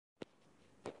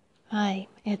Hi,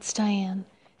 it's Diane,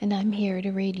 and I'm here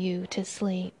to read you to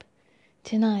sleep.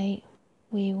 Tonight,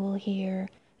 we will hear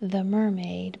The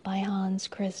Mermaid by Hans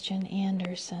Christian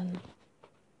Andersen.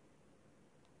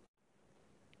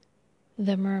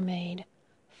 The Mermaid.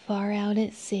 Far out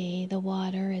at sea, the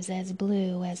water is as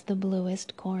blue as the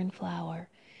bluest cornflower,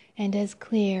 and as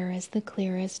clear as the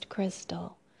clearest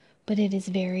crystal. But it is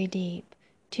very deep,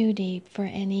 too deep for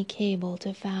any cable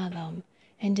to fathom,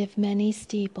 and if many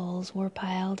steeples were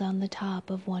piled on the top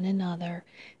of one another,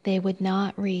 they would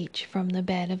not reach from the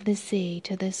bed of the sea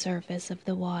to the surface of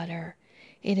the water.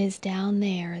 It is down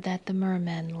there that the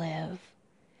mermen live.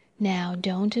 Now,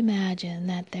 don't imagine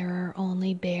that there are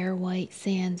only bare white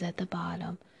sands at the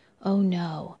bottom. Oh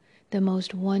no, the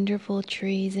most wonderful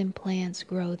trees and plants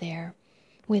grow there,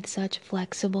 with such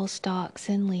flexible stalks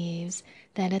and leaves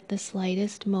that at the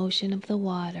slightest motion of the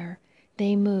water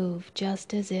they move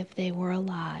just as if they were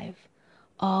alive.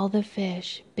 All the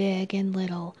fish, big and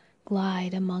little,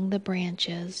 glide among the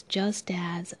branches just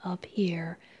as, up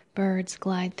here, birds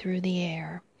glide through the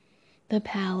air. The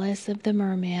palace of the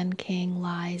Merman King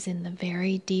lies in the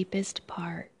very deepest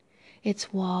part.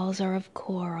 Its walls are of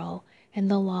coral,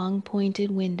 and the long pointed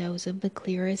windows of the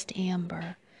clearest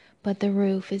amber, but the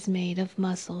roof is made of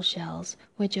mussel shells,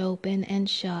 which open and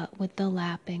shut with the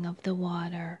lapping of the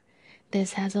water.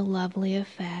 This has a lovely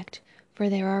effect, for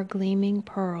there are gleaming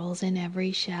pearls in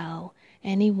every shell,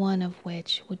 any one of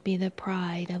which would be the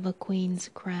pride of a queen's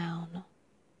crown.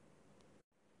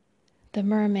 The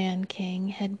Merman King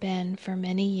had been for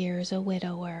many years a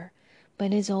widower,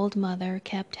 but his old mother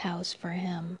kept house for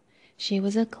him. She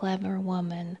was a clever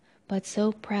woman, but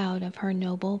so proud of her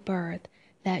noble birth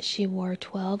that she wore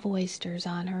 12 oysters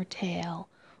on her tail,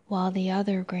 while the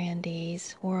other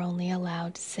grandees were only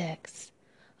allowed 6.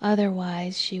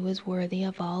 Otherwise she was worthy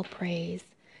of all praise,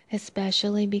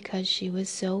 especially because she was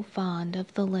so fond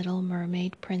of the little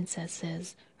mermaid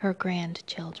princesses, her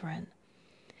grandchildren.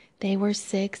 They were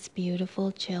 6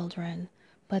 beautiful children,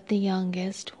 but the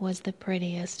youngest was the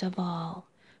prettiest of all.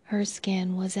 Her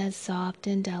skin was as soft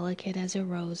and delicate as a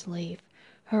rose leaf,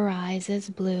 her eyes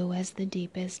as blue as the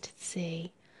deepest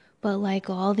sea. But like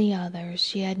all the others,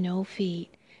 she had no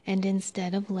feet, and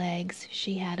instead of legs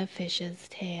she had a fish's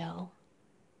tail.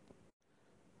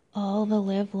 All the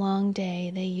livelong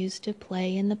day they used to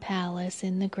play in the palace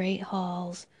in the great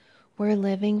halls, where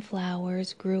living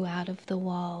flowers grew out of the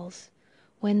walls.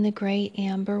 When the great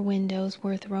amber windows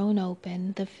were thrown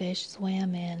open, the fish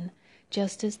swam in,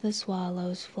 just as the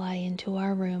swallows fly into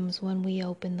our rooms when we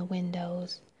open the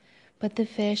windows. But the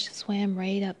fish swam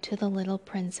right up to the little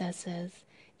princesses,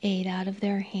 ate out of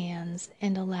their hands,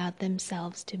 and allowed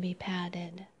themselves to be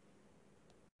patted.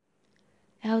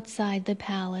 Outside the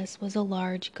palace was a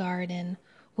large garden,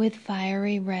 with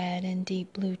fiery red and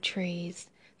deep blue trees,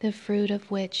 the fruit of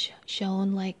which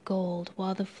shone like gold,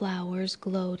 while the flowers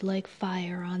glowed like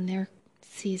fire on their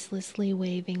ceaselessly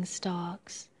waving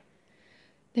stalks.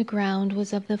 The ground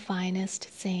was of the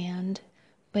finest sand,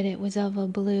 but it was of a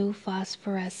blue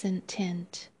phosphorescent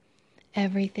tint.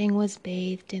 Everything was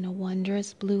bathed in a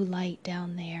wondrous blue light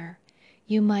down there.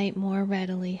 You might more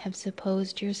readily have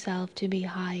supposed yourself to be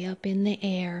high up in the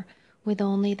air, with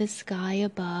only the sky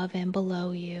above and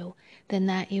below you, than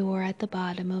that you were at the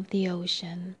bottom of the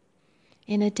ocean.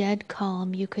 In a dead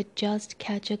calm you could just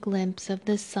catch a glimpse of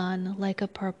the sun like a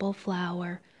purple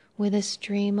flower, with a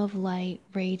stream of light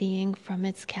radiating from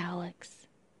its calyx.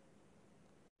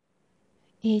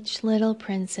 Each little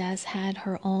princess had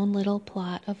her own little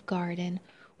plot of garden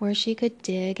where she could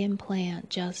dig and plant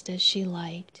just as she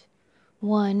liked.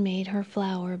 One made her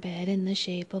flower bed in the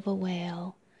shape of a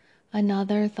whale.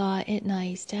 Another thought it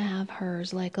nice to have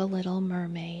hers like a little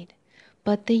mermaid.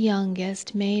 But the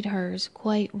youngest made hers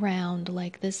quite round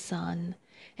like the sun,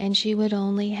 and she would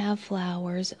only have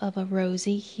flowers of a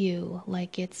rosy hue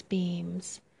like its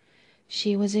beams.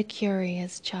 She was a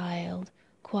curious child,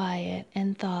 quiet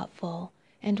and thoughtful,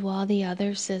 and while the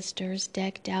other sisters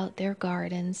decked out their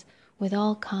gardens with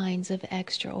all kinds of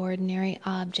extraordinary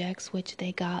objects which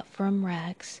they got from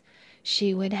wrecks,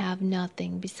 she would have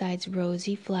nothing besides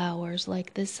rosy flowers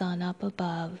like the sun up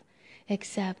above,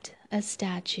 except a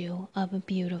statue of a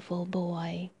beautiful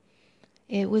boy.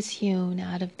 It was hewn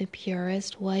out of the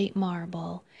purest white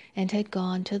marble, and had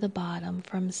gone to the bottom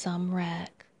from some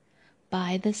wreck.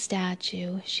 By the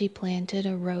statue she planted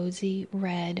a rosy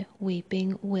red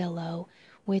weeping willow,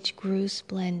 which grew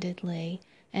splendidly,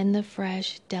 and the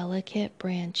fresh delicate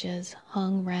branches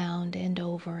hung round and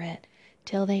over it,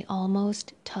 till they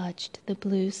almost touched the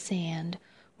blue sand,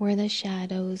 where the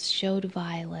shadows showed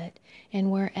violet,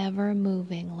 and were ever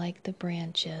moving like the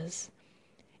branches.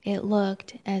 It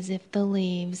looked as if the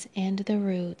leaves and the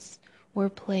roots were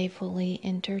playfully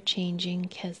interchanging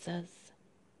kisses.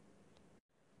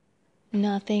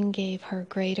 Nothing gave her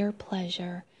greater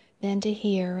pleasure than to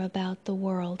hear about the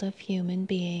world of human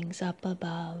beings up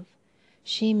above.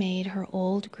 She made her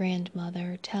old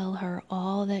grandmother tell her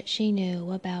all that she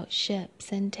knew about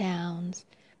ships and towns,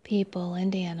 people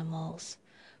and animals.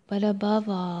 But above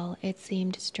all, it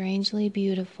seemed strangely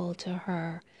beautiful to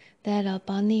her that up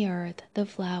on the earth the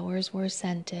flowers were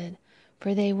scented,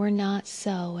 for they were not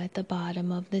so at the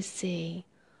bottom of the sea.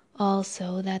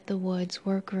 Also that the woods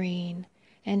were green,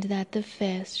 and that the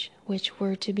fish which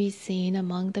were to be seen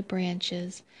among the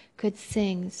branches could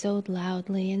sing so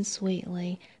loudly and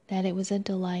sweetly that it was a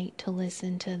delight to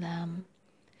listen to them.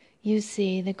 You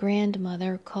see, the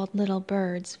grandmother called little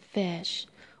birds fish,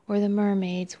 or the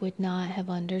mermaids would not have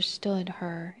understood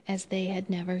her, as they had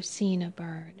never seen a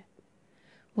bird.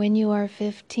 "When you are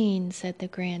 15," said the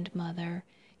grandmother,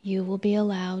 "you will be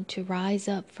allowed to rise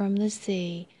up from the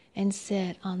sea and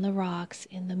sit on the rocks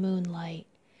in the moonlight,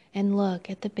 and look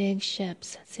at the big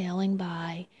ships sailing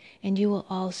by, and you will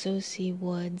also see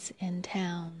woods and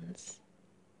towns."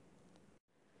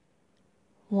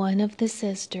 One of the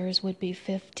sisters would be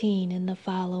 15 in the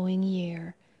following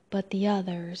year, but the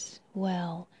others,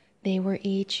 well, they were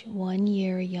each 1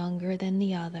 year younger than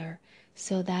the other,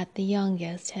 so that the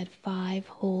youngest had 5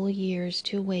 whole years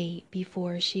to wait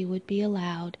before she would be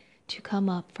allowed to come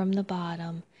up from the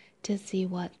bottom to see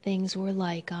what things were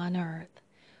like on earth.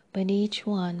 But each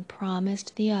one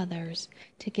promised the others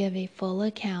to give a full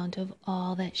account of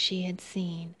all that she had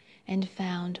seen and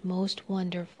found most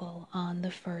wonderful on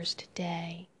the first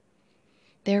day.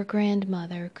 Their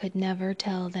grandmother could never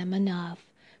tell them enough,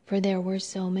 for there were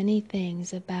so many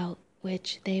things about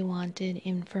which they wanted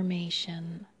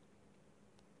information.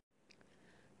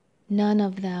 None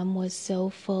of them was so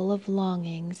full of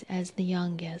longings as the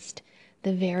youngest,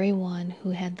 the very one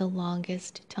who had the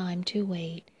longest time to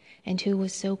wait, and who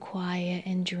was so quiet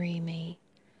and dreamy.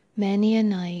 Many a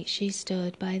night she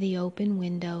stood by the open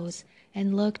windows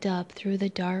and looked up through the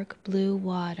dark blue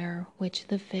water which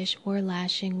the fish were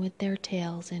lashing with their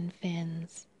tails and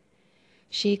fins.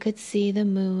 She could see the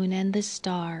moon and the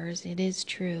stars, it is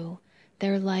true.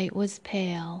 Their light was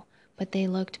pale, but they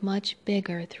looked much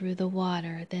bigger through the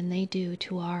water than they do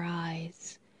to our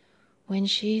eyes. When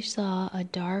she saw a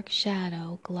dark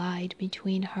shadow glide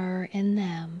between her and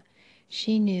them,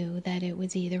 she knew that it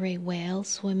was either a whale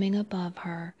swimming above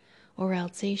her, or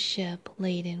else a ship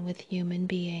laden with human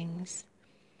beings.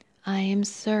 I am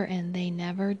certain they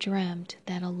never dreamt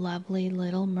that a lovely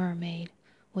little mermaid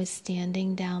was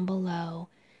standing down below,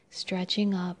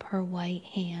 stretching up her white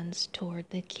hands toward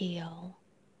the keel.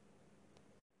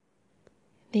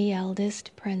 The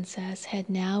eldest princess had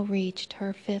now reached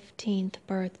her 15th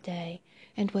birthday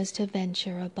and was to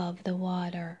venture above the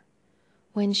water.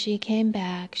 When she came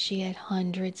back, she had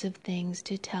hundreds of things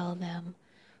to tell them,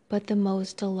 but the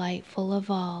most delightful of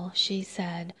all, she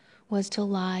said, was to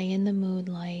lie in the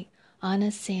moonlight on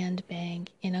a sandbank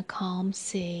in a calm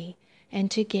sea, and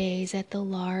to gaze at the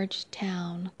large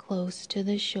town close to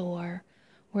the shore,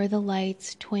 where the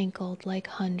lights twinkled like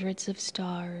hundreds of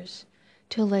stars,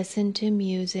 to listen to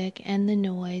music and the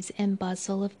noise and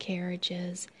bustle of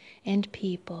carriages and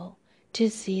people, to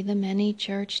see the many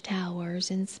church towers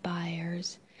and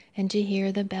spires, and to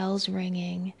hear the bells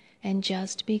ringing, and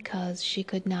just because she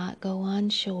could not go on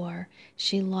shore,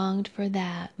 she longed for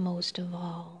that most of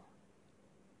all.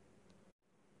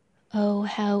 Oh,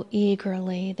 how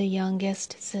eagerly the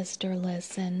youngest sister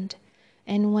listened,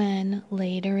 and when,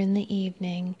 later in the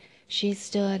evening, she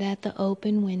stood at the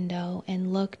open window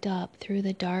and looked up through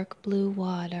the dark blue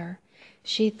water,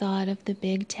 she thought of the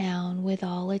big town with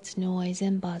all its noise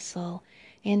and bustle,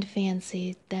 and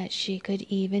fancied that she could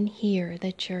even hear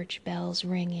the church bells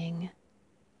ringing.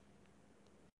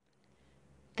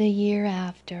 The year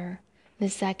after, the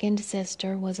second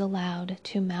sister was allowed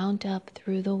to mount up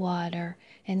through the water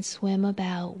and swim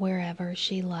about wherever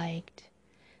she liked.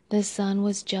 The sun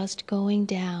was just going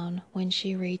down when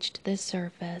she reached the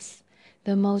surface,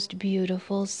 the most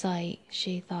beautiful sight,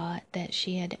 she thought, that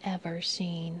she had ever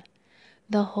seen.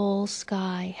 The whole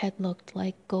sky had looked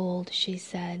like gold, she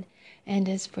said, and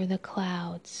as for the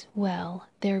clouds, well,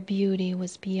 their beauty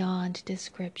was beyond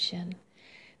description.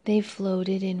 They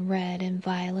floated in red and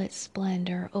violet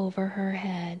splendor over her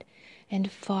head,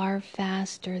 and far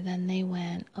faster than they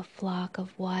went, a flock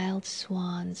of wild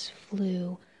swans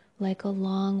flew like a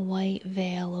long white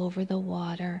veil over the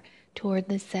water toward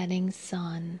the setting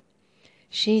sun.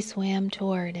 She swam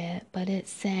toward it, but it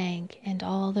sank, and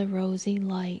all the rosy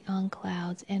light on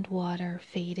clouds and water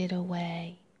faded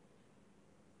away.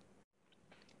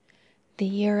 The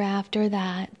year after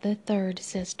that the third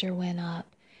sister went up,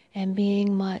 and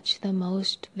being much the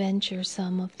most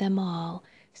venturesome of them all,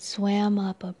 swam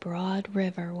up a broad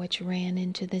river which ran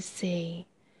into the sea.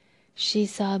 She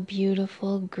saw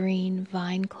beautiful green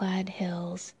vine-clad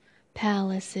hills,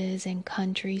 palaces and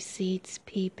country seats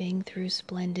peeping through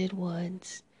splendid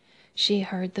woods. She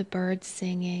heard the birds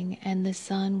singing, and the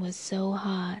sun was so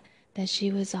hot that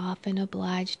she was often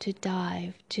obliged to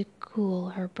dive to cool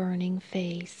her burning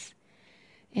face.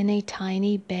 In a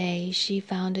tiny bay she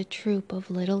found a troop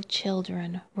of little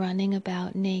children running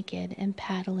about naked and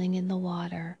paddling in the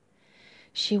water.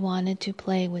 She wanted to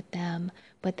play with them,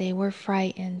 but they were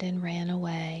frightened and ran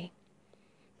away.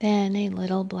 Then a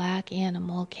little black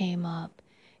animal came up.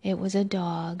 It was a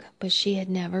dog, but she had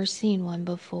never seen one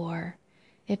before.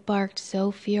 It barked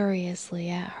so furiously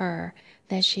at her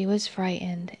that she was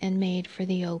frightened and made for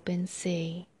the open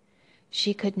sea.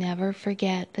 She could never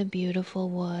forget the beautiful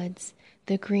woods,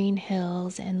 the green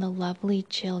hills, and the lovely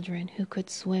children who could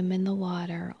swim in the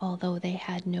water although they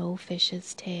had no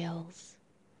fishes' tails.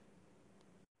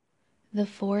 The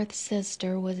fourth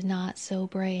sister was not so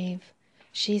brave.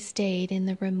 She stayed in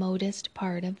the remotest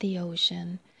part of the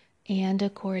ocean, and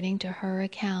according to her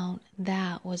account,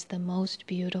 that was the most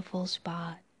beautiful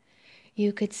spot.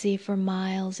 You could see for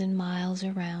miles and miles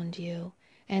around you,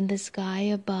 and the sky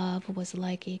above was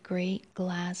like a great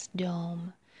glass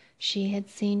dome. She had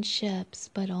seen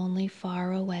ships, but only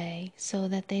far away, so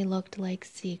that they looked like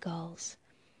seagulls.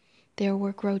 There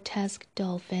were grotesque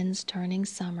dolphins turning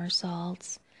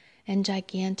somersaults, and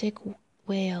gigantic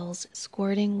whales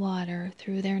squirting water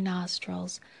through their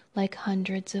nostrils like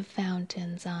hundreds of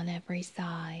fountains on every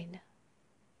side.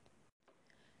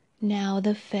 Now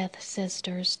the fifth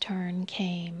sister's turn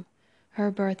came.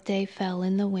 Her birthday fell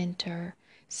in the winter,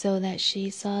 so that she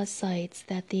saw sights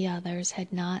that the others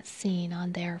had not seen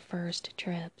on their first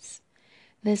trips.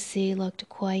 The sea looked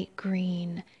quite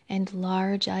green, and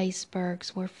large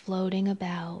icebergs were floating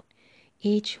about,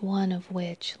 each one of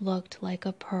which looked like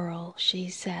a pearl, she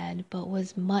said, but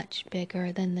was much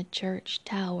bigger than the church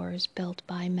towers built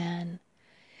by men.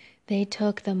 They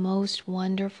took the most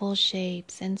wonderful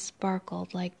shapes and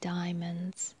sparkled like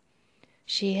diamonds.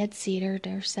 She had seated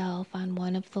herself on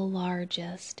one of the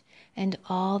largest, and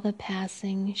all the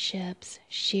passing ships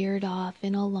sheered off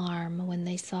in alarm when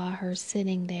they saw her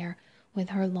sitting there with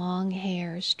her long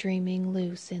hair streaming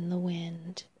loose in the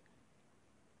wind.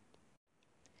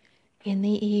 In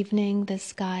the evening the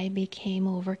sky became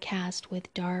overcast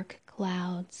with dark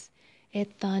clouds.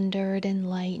 It thundered and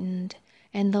lightened,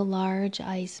 and the large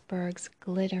icebergs,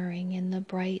 glittering in the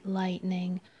bright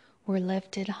lightning, were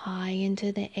lifted high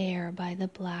into the air by the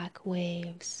black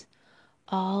waves.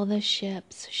 All the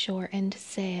ships shortened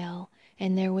sail,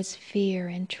 and there was fear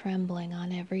and trembling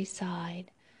on every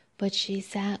side. But she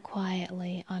sat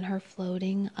quietly on her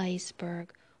floating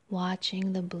iceberg,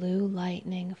 watching the blue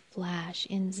lightning flash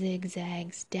in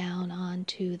zigzags down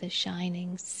onto the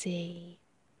shining sea.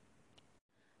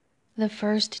 The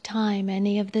first time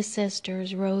any of the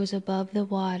sisters rose above the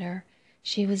water,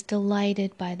 she was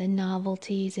delighted by the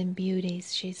novelties and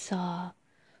beauties she saw.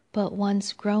 But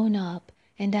once grown up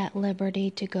and at liberty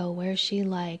to go where she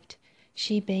liked,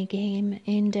 she became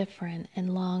indifferent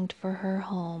and longed for her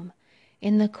home.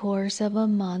 In the course of a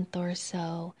month or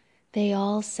so, they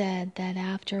all said that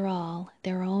after all,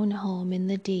 their own home in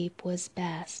the deep was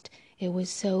best. It was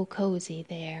so cozy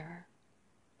there.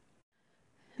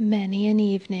 Many an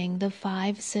evening the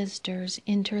five sisters,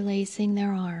 interlacing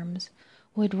their arms,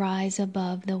 would rise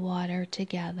above the water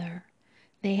together.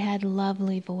 They had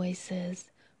lovely voices,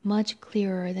 much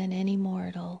clearer than any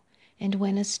mortal, and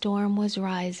when a storm was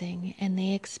rising and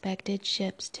they expected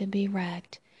ships to be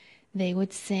wrecked, they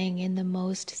would sing in the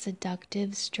most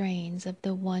seductive strains of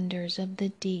the wonders of the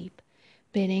deep,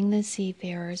 bidding the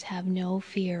seafarers have no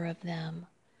fear of them.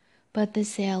 But the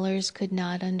sailors could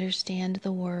not understand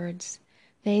the words.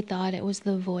 They thought it was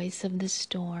the voice of the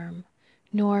storm,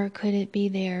 nor could it be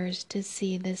theirs to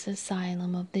see this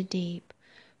asylum of the deep,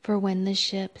 for when the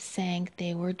ship sank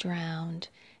they were drowned,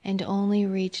 and only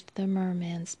reached the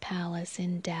merman's palace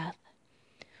in death.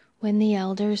 When the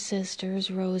elder sisters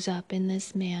rose up in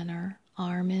this manner,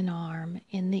 arm in arm,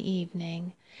 in the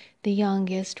evening, the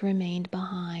youngest remained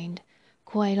behind,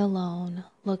 quite alone,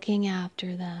 looking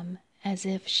after them, as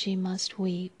if she must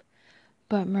weep.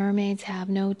 But mermaids have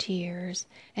no tears,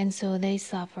 and so they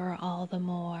suffer all the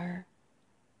more.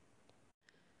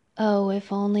 "Oh,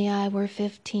 if only I were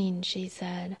 15," she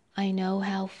said. "I know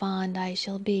how fond I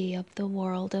shall be of the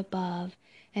world above,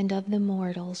 and of the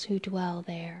mortals who dwell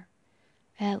there."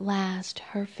 At last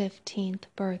her 15th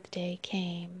birthday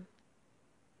came.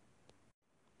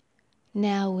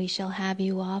 "Now we shall have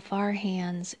you off our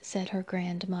hands," said her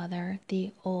grandmother,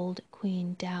 the old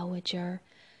Queen Dowager.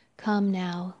 "Come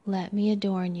now, let me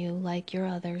adorn you like your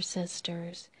other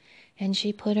sisters." And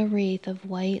she put a wreath of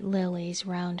white lilies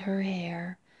round her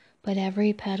hair, but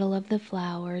every petal of the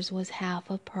flowers was half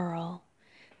a pearl.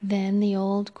 Then the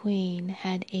old queen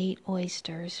had 8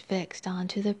 oysters fixed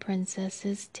onto the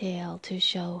princess's tail to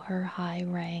show her high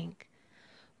rank.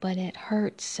 "But it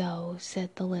hurts so,"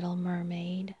 said the little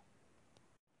mermaid.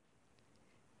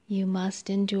 "You must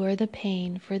endure the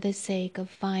pain for the sake of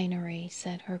finery,"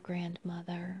 said her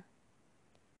grandmother.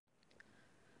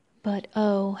 But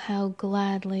oh, how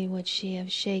gladly would she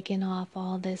have shaken off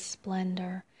all this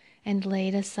splendor, and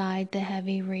laid aside the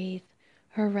heavy wreath.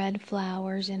 Her red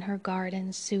flowers in her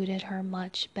garden suited her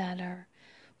much better,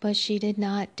 but she did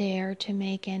not dare to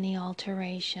make any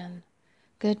alteration.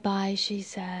 "Good-bye," she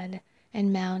said,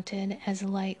 and mounted as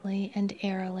lightly and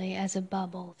airily as a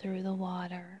bubble through the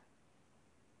water.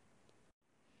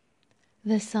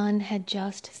 The sun had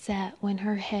just set when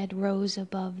her head rose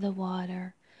above the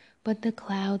water, but the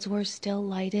clouds were still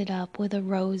lighted up with a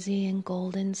rosy and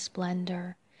golden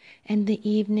splendor, and the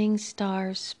evening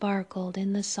stars sparkled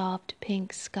in the soft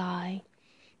pink sky.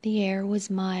 The air was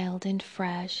mild and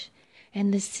fresh,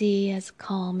 and the sea as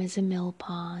calm as a mill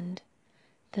pond.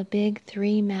 The big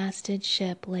 3-masted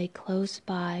ship lay close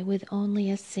by with only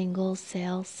a single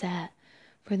sail set,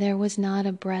 for there was not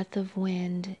a breath of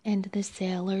wind, and the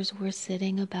sailors were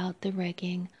sitting about the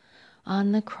rigging,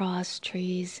 on the cross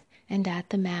trees, and at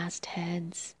the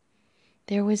mastheads.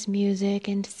 There was music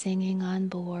and singing on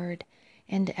board,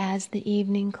 and as the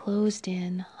evening closed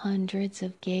in, hundreds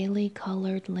of gaily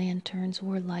colored lanterns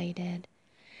were lighted.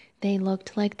 They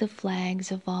looked like the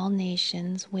flags of all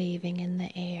nations waving in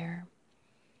the air.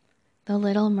 The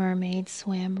little mermaid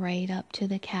swam right up to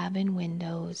the cabin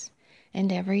windows,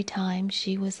 and every time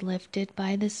she was lifted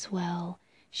by the swell,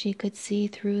 she could see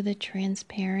through the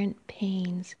transparent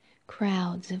panes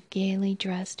crowds of gaily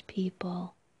dressed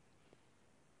people.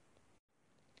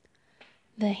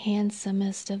 The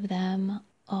handsomest of them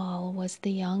all was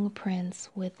the young prince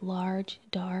with large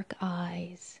dark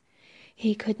eyes.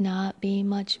 He could not be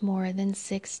much more than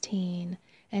 16,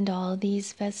 and all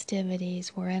these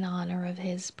festivities were in honor of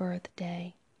his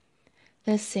birthday.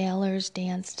 The sailors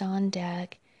danced on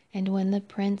deck, and when the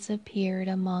prince appeared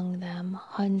among them,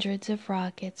 hundreds of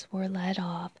rockets were let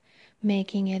off,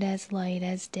 making it as light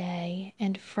as day,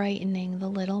 and frightening the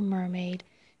little mermaid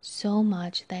so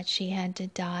much that she had to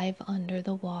dive under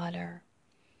the water.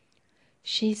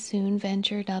 She soon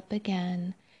ventured up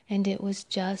again, and it was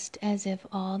just as if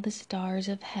all the stars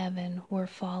of heaven were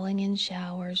falling in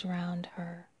showers round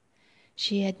her.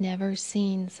 She had never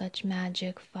seen such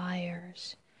magic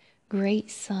fires. Great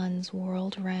suns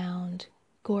whirled round,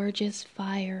 gorgeous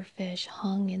fire-fish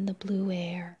hung in the blue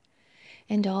air,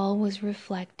 and all was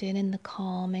reflected in the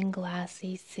calm and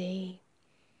glassy sea.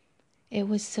 It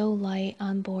was so light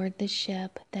on board the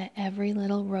ship that every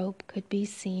little rope could be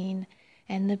seen,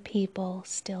 and the people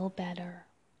still better.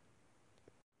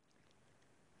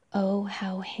 Oh,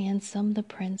 how handsome the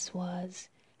prince was!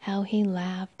 How he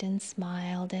laughed and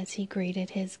smiled as he greeted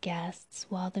his guests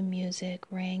while the music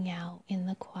rang out in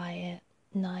the quiet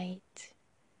night.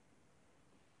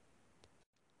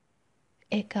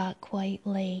 It got quite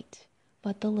late,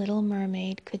 but the little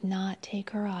mermaid could not take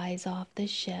her eyes off the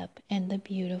ship and the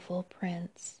beautiful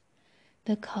prince.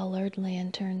 The colored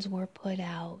lanterns were put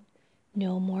out,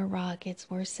 no more rockets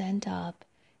were sent up,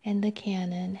 and the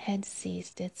cannon had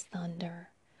ceased its thunder.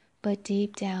 But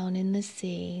deep down in the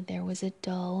sea there was a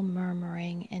dull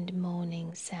murmuring and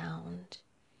moaning sound.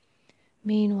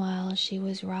 Meanwhile she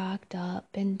was rocked up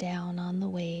and down on the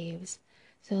waves,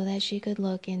 so that she could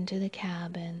look into the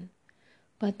cabin.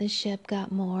 But the ship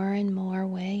got more and more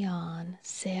way on.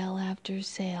 Sail after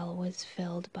sail was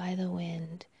filled by the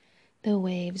wind. The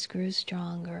waves grew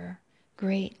stronger.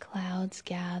 Great clouds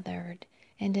gathered,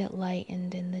 and it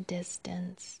lightened in the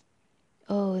distance.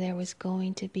 Oh, there was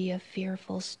going to be a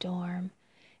fearful storm,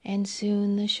 and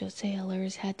soon the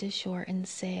sailors had to shorten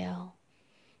sail.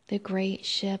 The great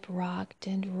ship rocked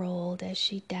and rolled as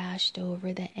she dashed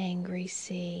over the angry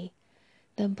sea.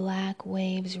 The black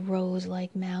waves rose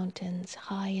like mountains,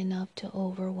 high enough to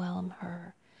overwhelm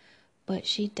her, but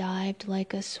she dived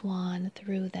like a swan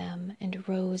through them and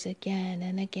rose again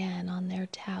and again on their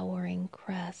towering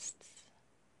crests.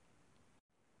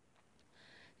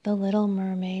 The little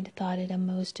mermaid thought it a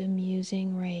most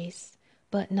amusing race,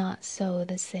 but not so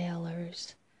the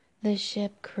sailors. The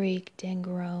ship creaked and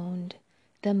groaned.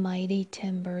 The mighty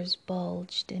timbers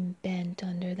bulged and bent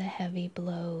under the heavy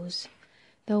blows.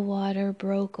 The water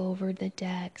broke over the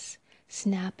decks.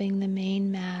 snapping the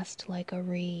mainmast like a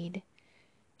reed.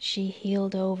 She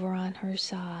heeled over on her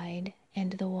side,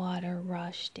 and the water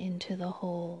rushed into the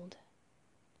hold.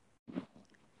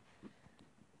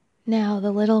 Now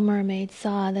the little mermaid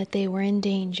saw that they were in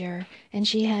danger, and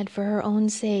she had for her own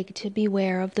sake to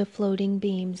beware of the floating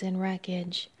beams and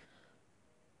wreckage.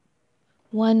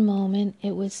 One moment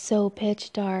it was so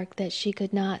pitch dark that she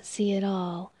could not see at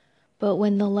all, but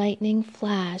when the lightning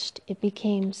flashed it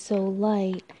became so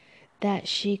light that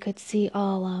she could see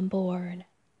all on board.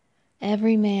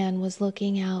 Every man was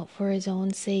looking out for his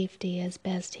own safety as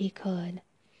best he could,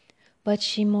 but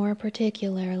she more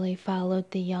particularly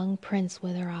followed the young prince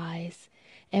with her eyes,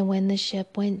 and when the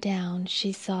ship went down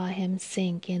she saw him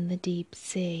sink in the deep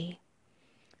sea.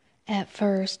 At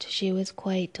first she was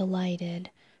quite delighted,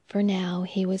 for now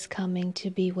he was coming to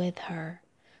be with her,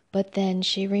 but then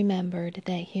she remembered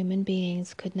that human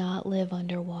beings could not live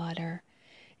under water,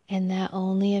 and that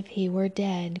only if he were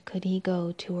dead could he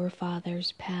go to her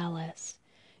father's palace.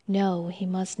 No, he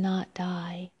must not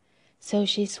die. So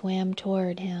she swam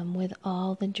toward him with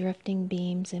all the drifting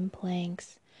beams and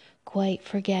planks, quite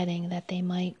forgetting that they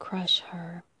might crush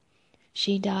her.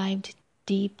 She dived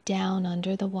deep down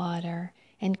under the water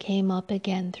and came up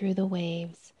again through the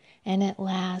waves, and at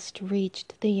last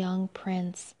reached the young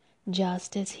prince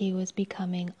just as he was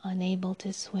becoming unable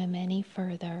to swim any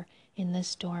further in the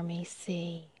stormy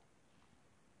sea.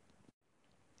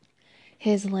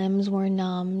 His limbs were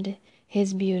numbed,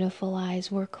 his beautiful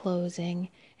eyes were closing,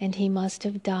 and he must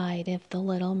have died if the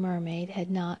little mermaid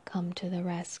had not come to the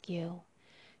rescue.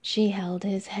 She held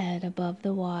his head above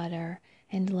the water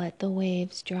and let the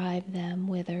waves drive them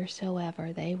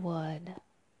whithersoever they would.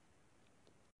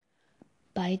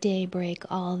 By daybreak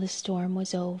all the storm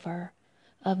was over.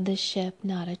 Of the ship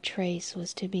not a trace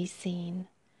was to be seen.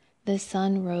 The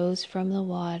sun rose from the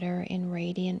water in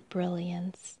radiant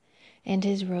brilliance, and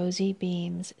his rosy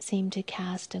beams seemed to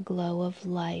cast a glow of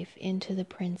life into the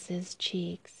prince's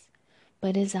cheeks,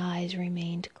 but his eyes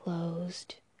remained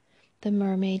closed. The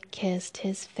mermaid kissed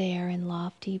his fair and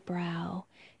lofty brow,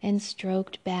 and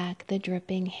stroked back the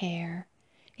dripping hair.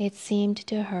 It seemed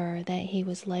to her that he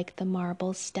was like the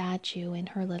marble statue in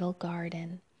her little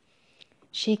garden.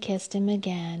 She kissed him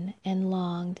again, and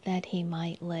longed that he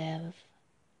might live.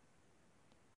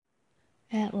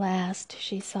 At last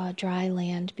she saw dry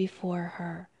land before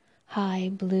her, high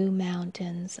blue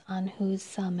mountains on whose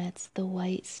summits the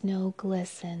white snow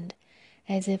glistened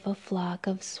as if a flock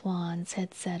of swans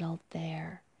had settled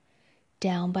there.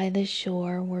 Down by the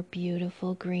shore were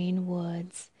beautiful green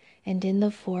woods, and in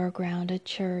the foreground a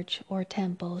church or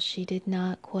temple, she did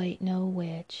not quite know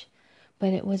which,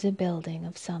 but it was a building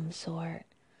of some sort.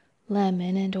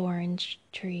 Lemon and orange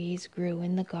trees grew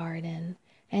in the garden,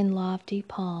 and lofty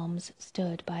palms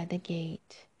stood by the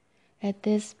gate. At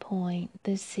this point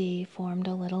the sea formed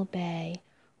a little bay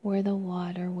where the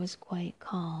water was quite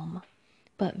calm,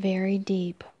 but very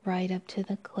deep right up to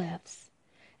the cliffs.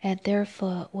 At their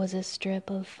foot was a strip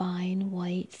of fine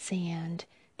white sand,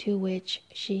 to which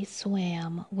she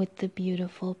swam with the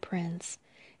beautiful prince,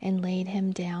 and laid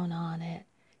him down on it,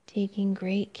 taking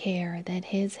great care that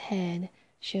his head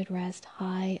should rest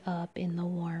high up in the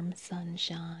warm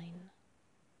sunshine.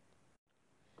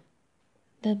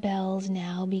 The bells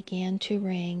now began to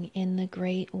ring in the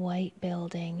great white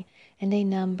building, and a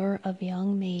number of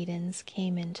young maidens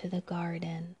came into the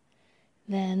garden.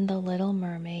 Then the little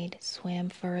mermaid swam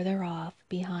further off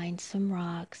behind some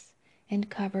rocks,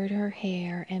 and covered her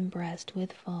hair and breast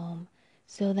with foam,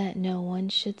 so that no one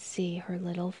should see her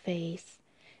little face,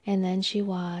 and then she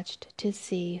watched to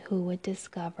see who would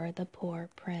discover the poor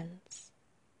prince.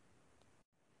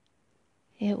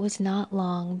 It was not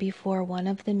long before one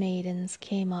of the maidens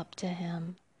came up to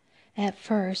him. At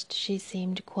first she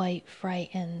seemed quite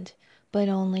frightened, but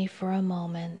only for a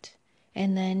moment,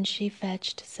 and then she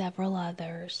fetched several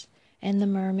others, and the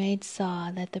mermaid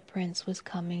saw that the prince was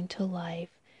coming to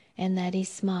life, and that he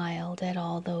smiled at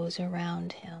all those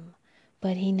around him,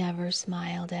 but he never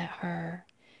smiled at her.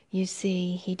 You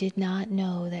see, he did not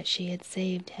know that she had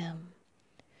saved him.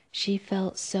 She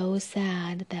felt so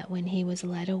sad that when he was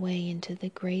led away into the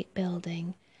great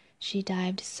building, she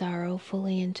dived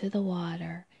sorrowfully into the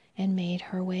water and made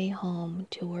her way home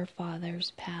to her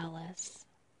father's palace.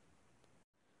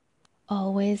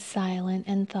 Always silent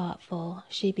and thoughtful,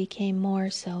 she became more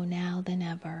so now than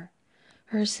ever.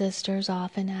 Her sisters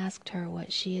often asked her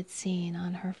what she had seen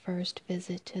on her first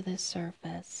visit to the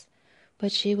surface,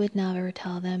 but she would never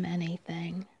tell them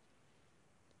anything.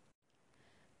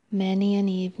 Many an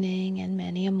evening and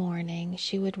many a morning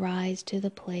she would rise to the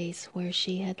place where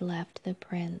she had left the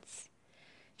prince.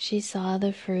 She saw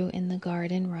the fruit in the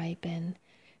garden ripen,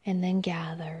 and then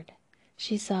gathered.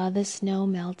 She saw the snow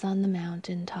melt on the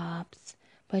mountain tops,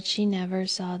 but she never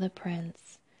saw the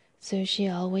prince, so she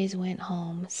always went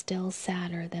home still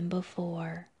sadder than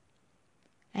before.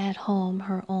 At home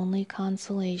her only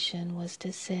consolation was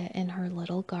to sit in her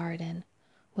little garden,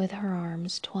 with her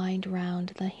arms twined round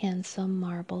the handsome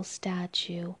marble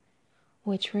statue,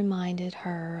 which reminded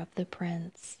her of the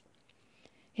prince.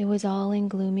 It was all in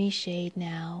gloomy shade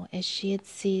now, as she had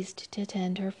ceased to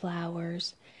tend her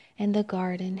flowers, and the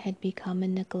garden had become a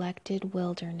neglected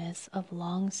wilderness of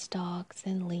long stalks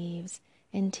and leaves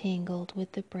entangled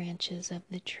with the branches of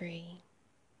the tree.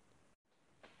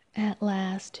 At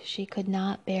last she could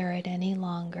not bear it any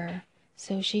longer,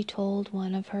 so she told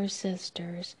one of her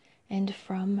sisters, and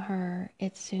from her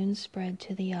it soon spread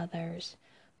to the others,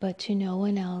 but to no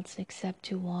one else except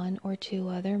to one or two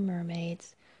other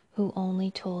mermaids, who only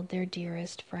told their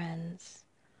dearest friends.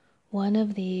 One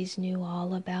of these knew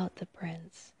all about the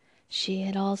prince. She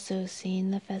had also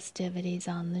seen the festivities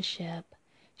on the ship.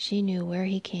 She knew where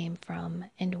he came from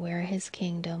and where his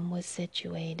kingdom was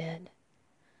situated.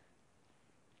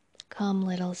 "Come,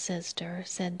 little sister,"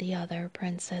 said the other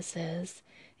princesses,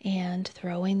 and,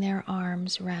 throwing their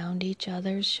arms round each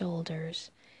other's shoulders,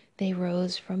 they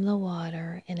rose from the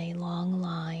water in a long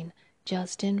line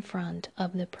just in front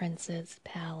of the prince's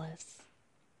palace.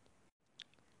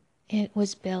 It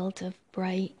was built of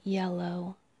bright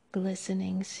yellow,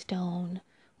 glistening stone,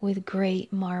 with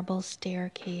great marble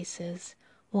staircases,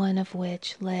 one of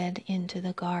which led into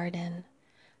the garden.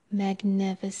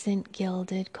 Magnificent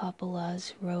gilded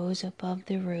cupolas rose above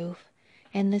the roof,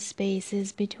 and the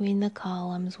spaces between the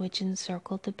columns which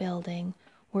encircled the building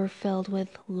were filled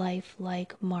with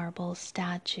lifelike marble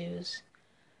statues.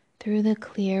 Through the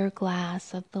clear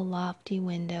glass of the lofty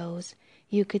windows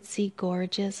you could see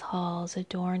gorgeous halls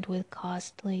adorned with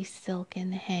costly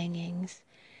silken hangings,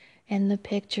 and the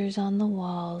pictures on the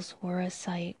walls were a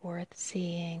sight worth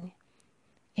seeing.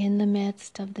 In the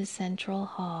midst of the central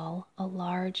hall a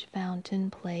large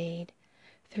fountain played,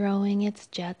 throwing its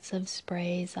jets of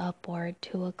sprays upward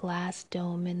to a glass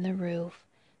dome in the roof,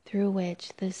 through which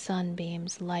the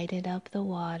sunbeams lighted up the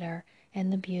water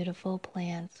and the beautiful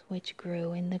plants which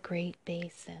grew in the great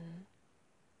basin.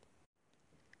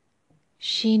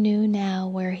 She knew now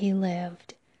where he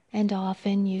lived, and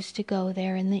often used to go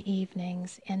there in the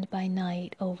evenings and by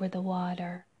night over the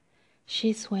water.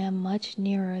 She swam much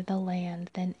nearer the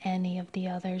land than any of the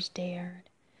others dared.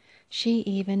 She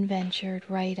even ventured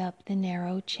right up the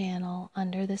narrow channel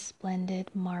under the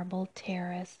splendid marble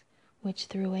terrace which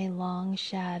threw a long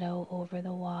shadow over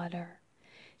the water.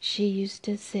 She used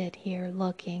to sit here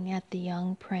looking at the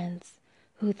young prince,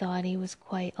 who thought he was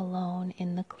quite alone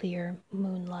in the clear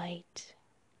moonlight.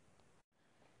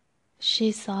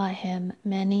 She saw him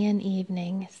many an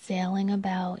evening sailing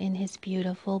about in his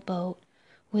beautiful boat,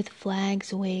 with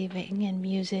flags waving and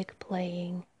music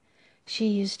playing. She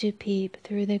used to peep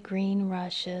through the green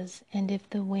rushes, and if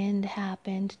the wind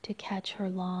happened to catch her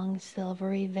long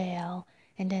silvery veil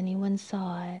and anyone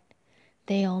saw it,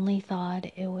 they only thought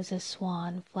it was a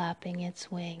swan flapping its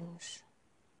wings.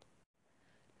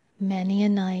 Many a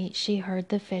night she heard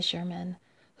the fishermen,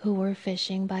 who were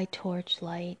fishing by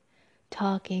torchlight,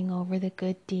 talking over the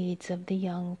good deeds of the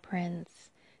young prince,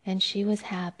 and she was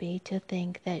happy to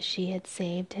think that she had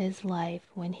saved his life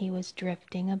when he was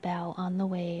drifting about on the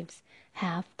waves,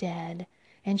 half dead,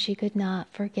 and she could not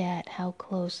forget how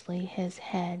closely his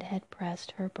head had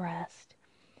pressed her breast,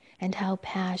 and how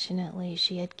passionately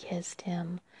she had kissed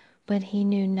him, but he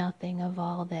knew nothing of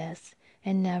all this,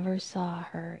 and never saw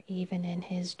her even in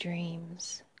his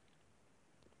dreams.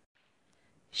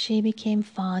 She became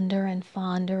fonder and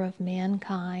fonder of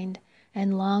mankind,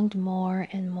 and longed more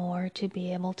and more to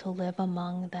be able to live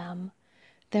among them.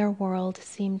 Their world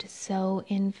seemed so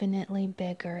infinitely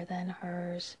bigger than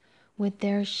hers. With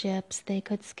their ships they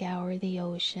could scour the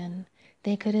ocean,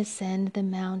 they could ascend the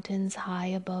mountains high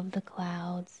above the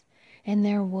clouds, and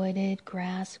their wooded,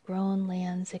 grass-grown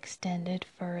lands extended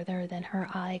further than her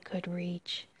eye could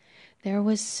reach. There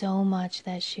was so much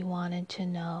that she wanted to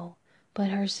know, but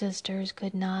her sisters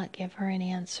could not give her an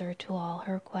answer to all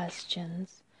her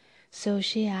questions. So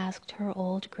she asked her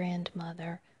old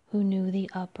grandmother, who knew the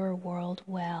upper world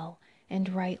well, and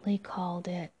rightly called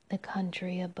it the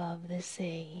country above the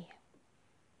sea.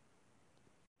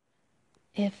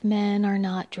 "If men are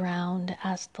not drowned,"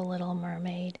 asked the little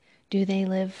mermaid, "do they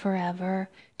live forever?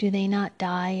 Do they not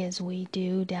die as we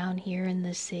do down here in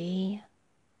the sea?"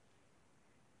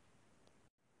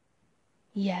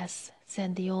 "Yes,"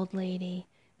 said the old lady,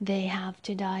 "they have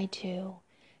to die too,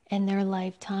 and their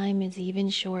lifetime is even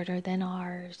shorter than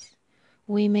ours.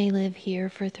 We may live here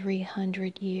for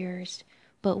 300 years,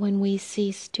 But when we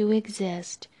cease to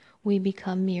exist, we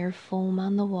become mere foam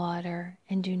on the water,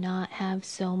 and do not have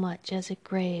so much as a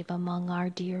grave among our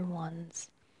dear ones.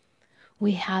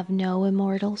 We have no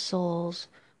immortal souls,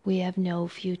 we have no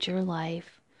future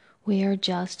life. We are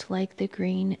just like the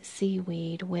green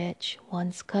seaweed which,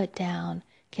 once cut down,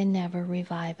 can never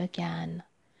revive again.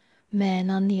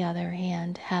 Men, on the other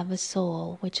hand, have a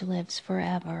soul which lives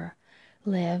forever,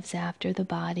 lives after the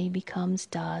body becomes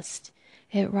dust.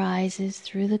 It rises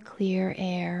through the clear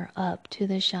air up to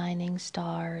the shining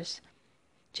stars.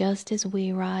 Just as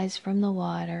we rise from the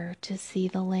water to see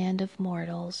the land of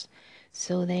mortals,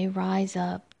 so they rise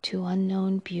up to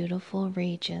unknown beautiful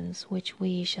regions which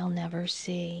we shall never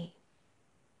see.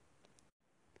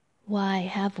 "Why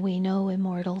have we no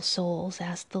immortal souls?"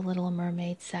 asked the little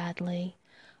mermaid sadly.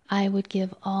 "I would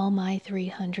give all my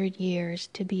 300 years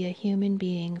to be a human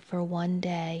being for one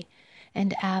day,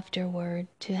 and afterward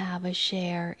to have a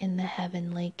share in the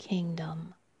heavenly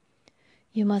kingdom."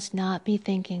 "You must not be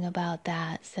thinking about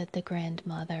that," said the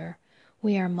grandmother.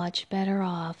 "We are much better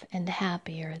off and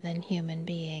happier than human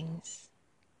beings."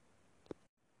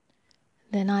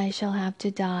 "Then I shall have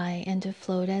to die and to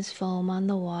float as foam on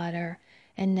the water,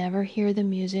 and never hear the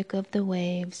music of the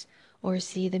waves, or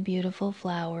see the beautiful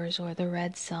flowers or the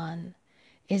red sun.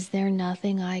 Is there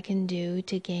nothing I can do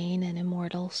to gain an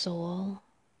immortal soul?"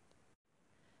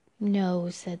 "No,"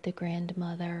 said the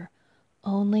grandmother.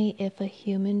 "Only if a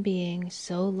human being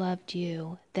so loved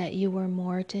you that you were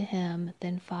more to him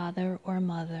than father or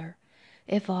mother,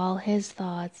 if all his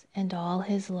thoughts and all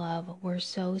his love were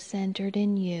so centered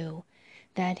in you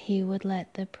that he would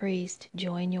let the priest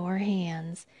join your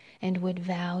hands and would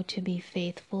vow to be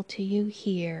faithful to you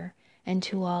here and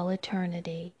to all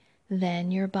eternity,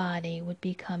 then your body would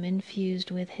become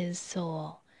infused with his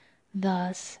soul.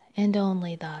 Thus, and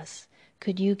only thus,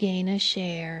 could you gain a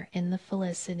share in the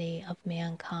felicity of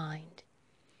mankind.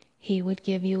 He would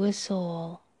give you a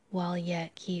soul while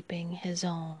yet keeping his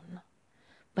own.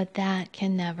 But that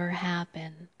can never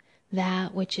happen.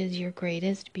 That which is your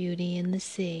greatest beauty in the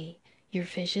sea, your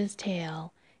fish's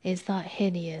tail, is thought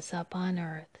hideous up on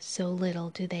earth, so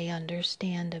little do they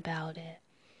understand about it.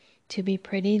 To be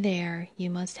pretty there,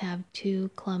 you must have 2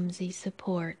 clumsy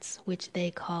supports, which they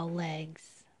call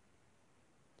legs."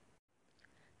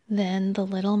 Then the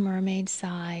little mermaid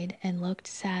sighed and looked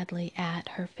sadly at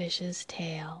her fish's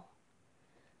tail.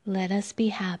 "Let us be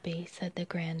happy," said the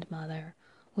grandmother.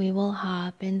 "We will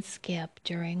hop and skip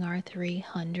during our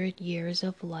 300 years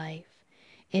of life.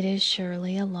 It is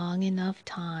surely a long enough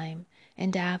time,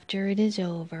 and after it is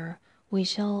over, we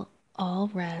shall all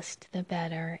rest the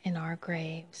better in our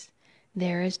graves.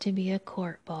 There is to be a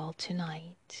court ball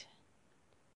tonight."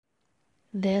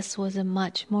 This was a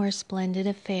much more splendid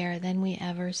affair than we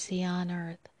ever see on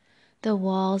earth. The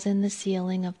walls and the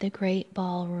ceiling of the great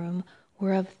ballroom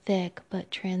were of thick but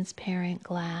transparent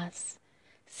glass.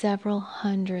 Several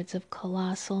hundreds of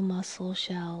colossal mussel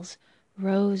shells,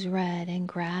 rose red and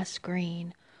grass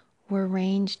green, were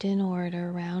ranged in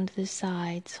order round the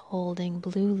sides, holding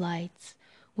blue lights,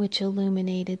 which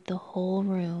illuminated the whole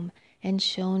room and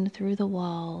shone through the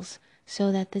walls,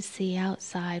 so that the sea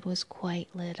outside was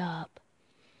quite lit up.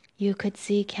 You could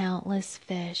see countless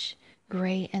fish,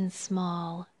 great and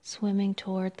small, swimming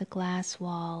toward the glass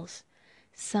walls,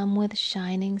 some with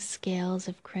shining scales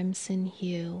of crimson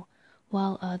hue,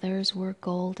 while others were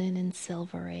golden and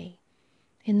silvery.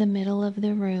 In the middle of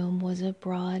the room was a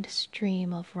broad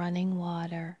stream of running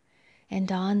water,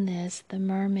 and on this the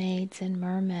mermaids and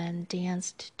mermen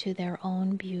danced to their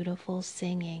own beautiful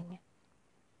singing.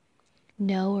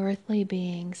 No earthly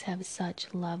beings have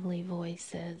such lovely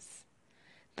voices.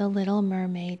 The little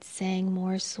mermaid sang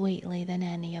more sweetly than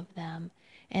any of them,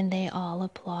 and they all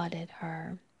applauded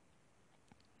her.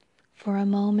 For a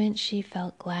moment she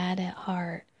felt glad at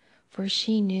heart, for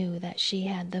she knew that she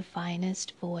had the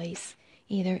finest voice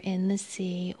either in the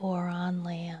sea or on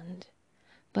land.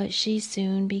 But she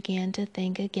soon began to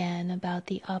think again about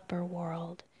the upper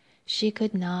world. She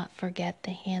could not forget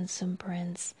the handsome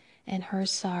prince and her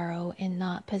sorrow in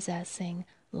not possessing,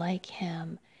 like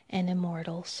him, an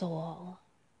immortal soul.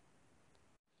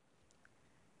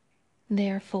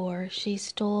 Therefore she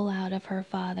stole out of her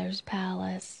father's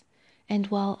palace, and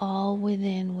while all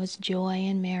within was joy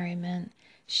and merriment,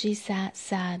 she sat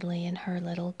sadly in her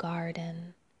little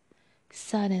garden.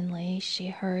 Suddenly she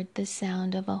heard the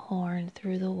sound of a horn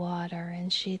through the water,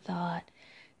 and she thought,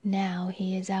 "Now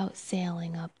he is out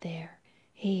sailing up there,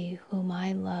 he whom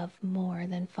I love more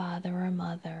than father or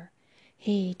mother,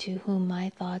 he to whom my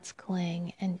thoughts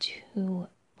cling, and to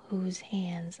whose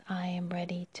hands I am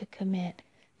ready to commit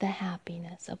the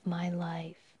happiness of my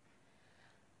life.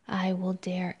 I will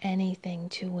dare anything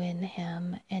to win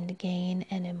him and gain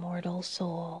an immortal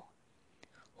soul.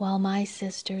 While my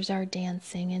sisters are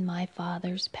dancing in my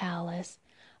father's palace,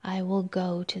 I will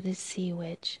go to the sea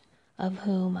witch, of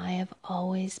whom I have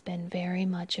always been very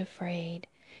much afraid.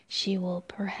 She will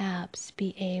perhaps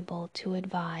be able to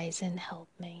advise and help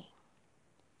me."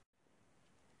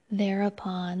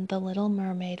 Thereupon the little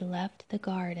mermaid left the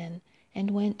garden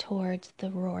and went towards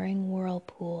the roaring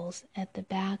whirlpools at the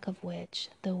back of which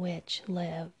the witch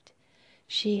lived.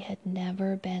 She had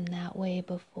never been that way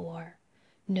before.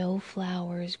 No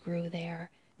flowers grew there,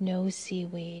 no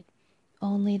seaweed,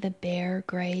 only the bare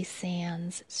gray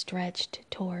sands stretched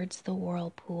towards the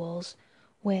whirlpools,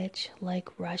 which,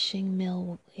 like rushing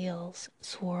mill wheels,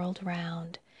 swirled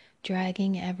round,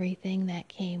 dragging everything that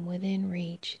came within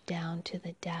reach down to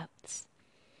the depths.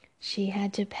 She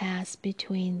had to pass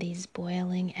between these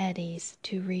boiling eddies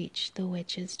to reach the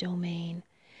witch's domain,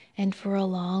 and for a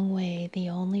long way the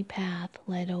only path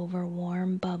led over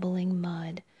warm bubbling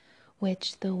mud,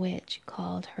 which the witch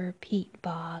called her peat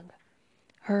bog.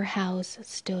 Her house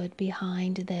stood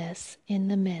behind this in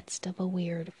the midst of a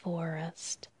weird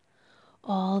forest.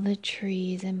 All the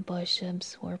trees and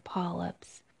bushes were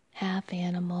polyps, half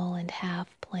animal and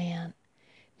half plant.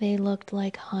 They looked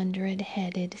like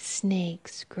 100-headed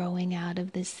snakes growing out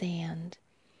of the sand.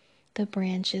 The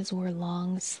branches were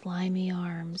long, slimy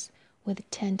arms with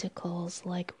tentacles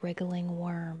like wriggling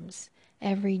worms,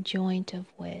 every joint of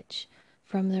which,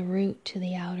 from the root to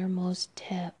the outermost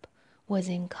tip, was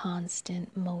in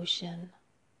constant motion.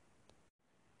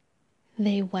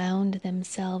 They wound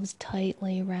themselves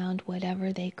tightly round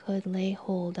whatever they could lay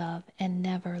hold of and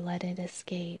never let it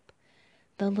escape.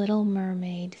 The little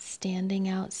mermaid standing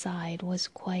outside was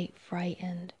quite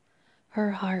frightened.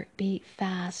 Her heart beat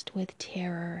fast with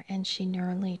terror and she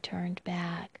nearly turned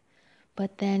back.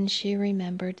 But then she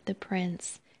remembered the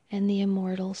prince and the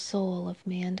immortal soul of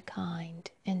mankind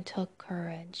and took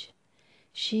courage.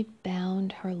 She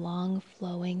bound her long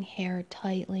flowing hair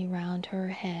tightly round her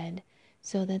head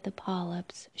so that the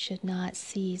polyps should not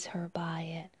seize her by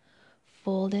it,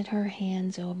 folded her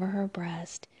hands over her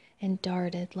breast, and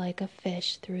darted like a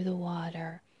fish through the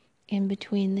water, in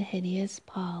between the hideous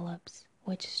polyps,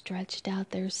 which stretched out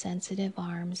their sensitive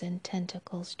arms and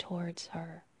tentacles towards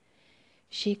her.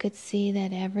 She could see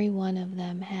that every one of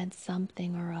them had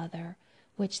something or other,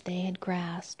 which they had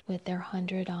grasped with their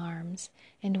 100 arms,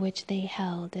 and which they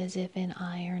held as if in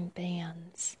iron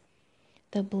bands.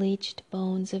 The bleached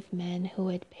bones of men who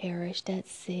had perished at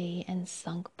sea and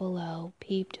sunk below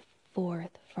peeped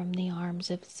forth from the arms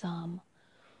of some,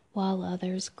 while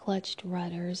others clutched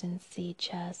rudders and sea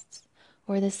chests,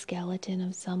 or the skeleton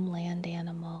of some land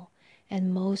animal,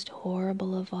 and most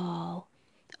horrible of all,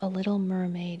 a little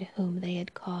mermaid whom they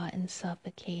had caught and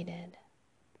suffocated.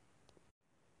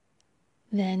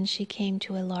 Then she came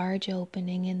to a large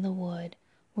opening in the wood,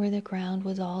 where the ground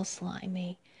was all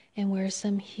slimy, and where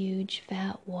some huge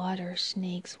fat water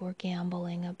snakes were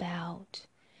gambolling about.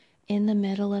 In the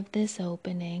middle of this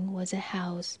opening was a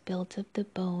house built of the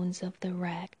bones of the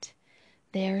wrecked.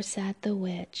 There sat the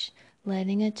witch,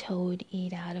 letting a toad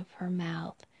eat out of her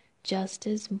mouth, just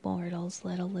as mortals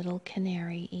let a little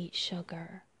canary eat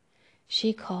sugar.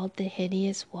 She called the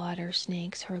hideous water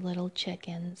snakes her little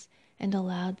chickens, and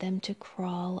allowed them to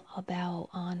crawl about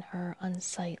on her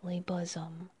unsightly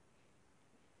bosom.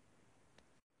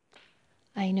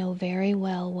 "I know very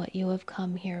well what you have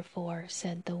come here for,"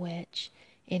 said the witch.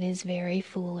 "It is very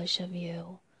foolish of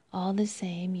you. All the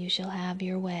same, you shall have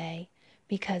your way,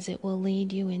 because it will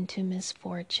lead you into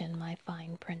misfortune, my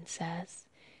fine princess.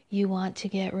 You want to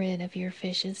get rid of your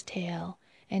fish's tail,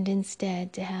 and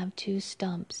instead to have 2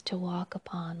 stumps to walk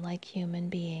upon like human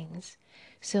beings,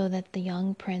 so that the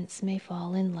young prince may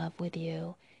fall in love with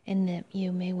you, and that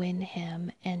you may win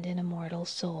him and an immortal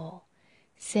soul."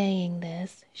 Saying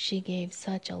this, she gave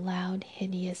such a loud,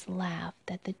 hideous laugh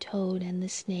that the toad and the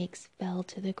snakes fell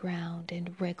to the ground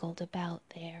and wriggled about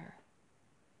there.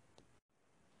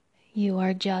 "You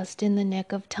are just in the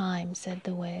nick of time," said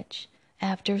the witch.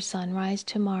 "After sunrise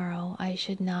tomorrow I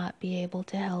should not be able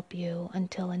to help you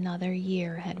until another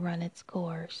year had run its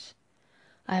course.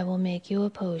 I will make you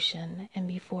a potion, and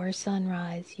before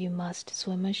sunrise you must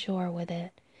swim ashore with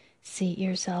it. Seat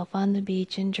yourself on the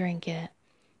beach and drink it.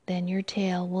 Then your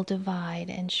tail will divide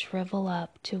and shrivel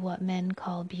up to what men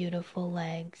call beautiful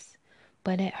legs.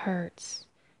 But it hurts.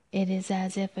 It is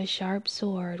as if a sharp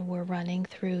sword were running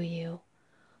through you.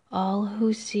 All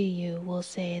who see you will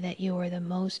say that you are the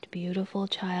most beautiful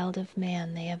child of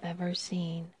man they have ever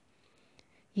seen.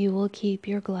 You will keep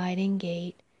your gliding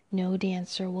gait. No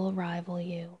dancer will rival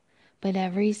you. but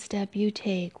every step you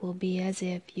take will be as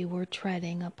if you were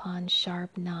treading upon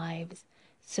sharp knives,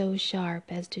 so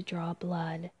sharp as to draw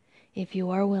blood. If you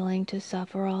are willing to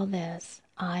suffer all this,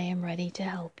 I am ready to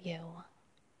help you."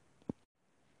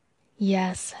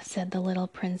 "Yes," said the little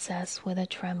princess with a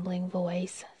trembling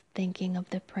voice, thinking of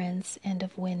the prince and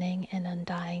of winning an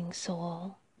undying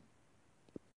soul.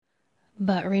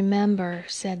 "But remember,"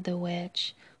 said the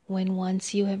witch, "when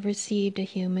once you have received a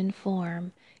human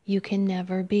form, you can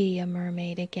never be a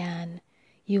mermaid again.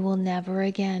 You will never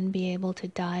again be able to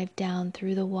dive down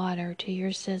through the water to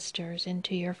your sisters and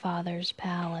to your father's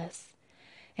palace.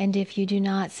 And if you do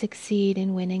not succeed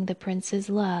in winning the prince's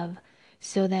love,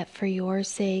 so that for your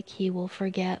sake he will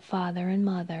forget father and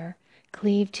mother,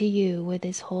 cleave to you with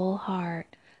his whole heart,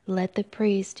 let the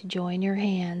priest join your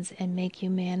hands and make you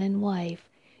man and wife,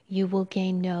 you will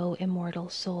gain no immortal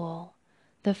soul.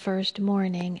 The first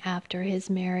morning after his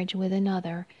marriage with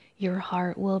another, your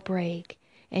heart will break,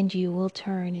 and you will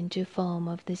turn into foam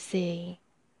of the sea."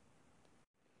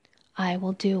 "I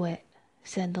will do it,"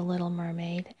 said the little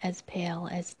mermaid, as pale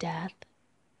as death.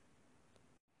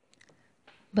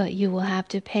 "But you will have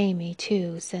to pay me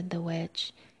too," said the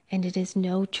witch, "and it is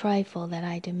no trifle that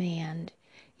I demand.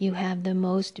 You have the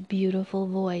most beautiful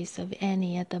voice of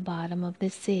any at the bottom of the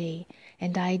sea,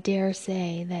 and I dare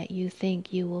say that you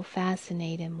think you will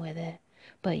fascinate him with it,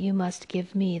 but you must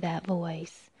give me that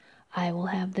voice. I will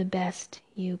have the best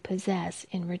you possess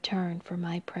in return for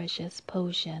my precious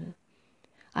potion.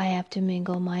 I have to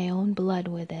mingle my own blood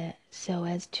with it, so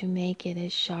as to make it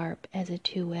as sharp as a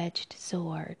two-edged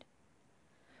sword."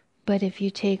 "But if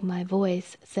you take my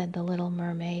voice," said the little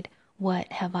mermaid,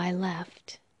 "what have I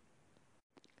left?"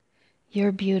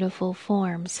 "Your beautiful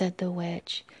form," said the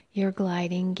witch, "your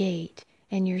gliding gait,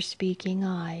 and your speaking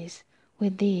eyes.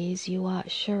 With these you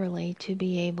ought surely to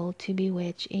be able to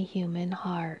bewitch a human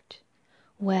heart.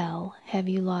 Well, have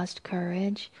you lost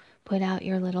courage? Put out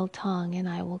your little tongue, and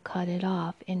I will cut it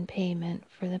off in payment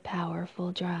for the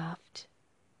powerful draught."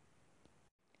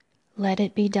 "Let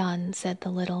it be done," said the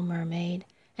little mermaid,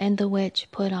 and the witch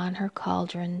put on her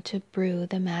cauldron to brew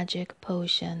the magic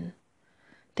potion.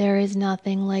 "There is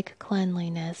nothing like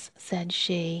cleanliness," said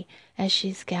she, as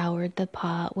she scoured the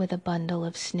pot with a bundle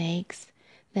of snakes.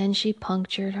 Then she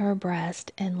punctured her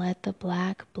breast and let the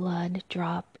black blood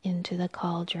drop into the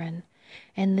cauldron,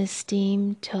 and the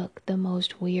steam took the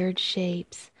most weird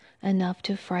shapes, enough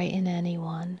to frighten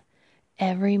anyone.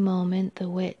 Every moment the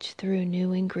witch threw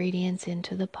new ingredients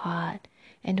into the pot,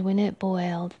 and when it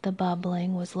boiled, the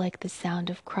bubbling was like the sound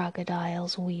of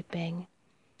crocodiles weeping.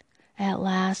 At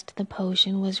last the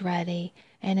potion was ready,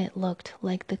 and it looked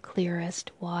like the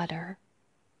clearest water.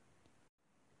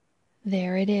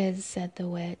 "There it is," said the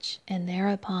witch, and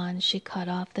thereupon she cut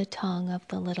off the tongue of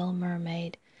the little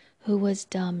mermaid, who was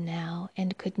dumb now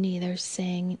and could neither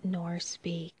sing nor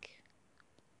speak.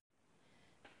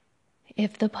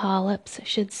 "If the polyps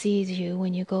should seize you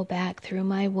when you go back through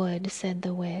my wood," said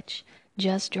the witch,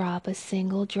 "just drop a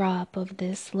single drop of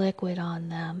this liquid on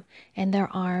them, and their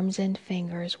arms and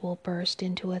fingers will burst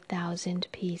into 1,000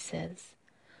 pieces."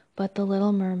 But the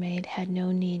little mermaid had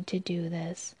no need to do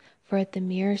this, for at the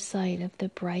mere sight of the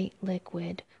bright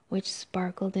liquid, which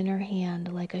sparkled in her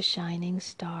hand like a shining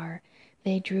star,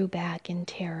 they drew back in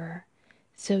terror.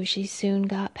 So she soon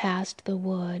got past the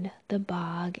wood, the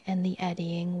bog, and the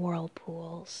eddying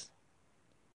whirlpools.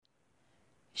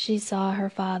 She saw her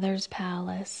father's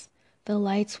palace. The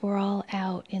lights were all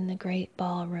out in the great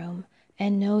ballroom,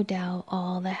 and no doubt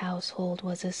all the household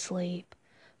was asleep.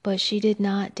 But she did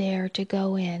not dare to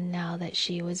go in now that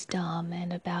she was dumb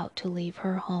and about to leave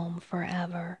her home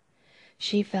forever.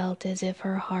 She felt as if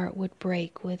her heart would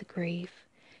break with grief.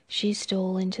 She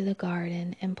stole into the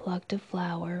garden and plucked a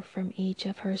flower from each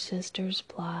of her sister's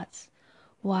plots,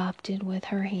 wafted with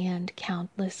her hand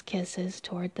countless kisses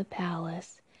toward the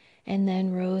palace, and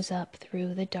then rose up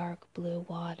through the dark blue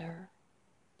water.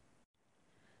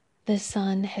 The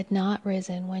sun had not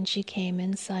risen when she came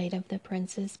in sight of the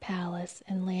prince's palace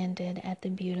and landed at the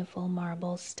beautiful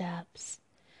marble steps.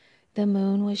 The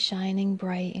moon was shining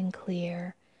bright and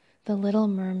clear. The little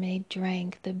mermaid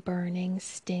drank the burning,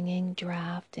 stinging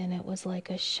draught, and it was like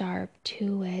a sharp,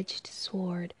 two-edged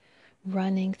sword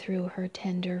running through her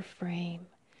tender frame.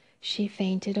 She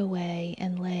fainted away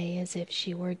and lay as if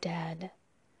she were dead.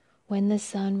 When the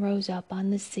sun rose up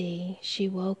on the sea, she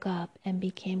woke up and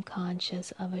became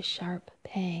conscious of a sharp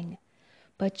pang.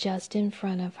 But just in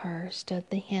front of her stood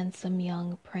the handsome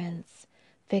young prince,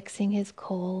 fixing his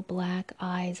coal-black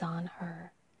eyes on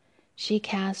her. She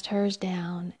cast hers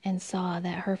down and saw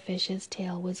that her fish's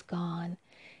tail was gone,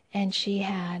 and she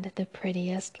had the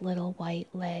prettiest little white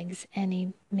legs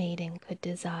any maiden could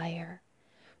desire.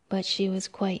 But she was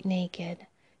quite naked,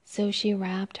 so she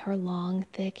wrapped her long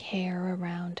thick hair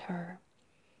around her.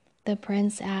 The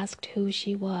prince asked who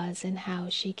she was and how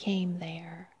she came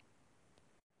there.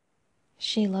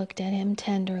 She looked at him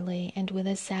tenderly and with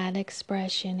a sad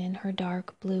expression in her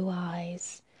dark blue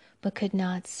eyes, but could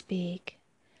not speak.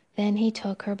 Then he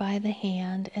took her by the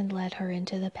hand and led her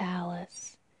into the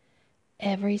palace.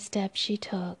 Every step she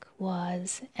took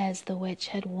was, as the witch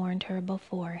had warned her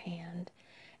beforehand,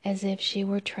 as if she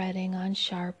were treading on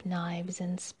sharp knives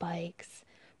and spikes,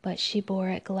 but she bore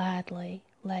it gladly.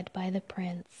 Led by the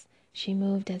prince, she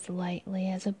moved as lightly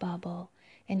as a bubble,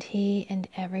 and he and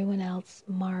everyone else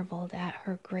marveled at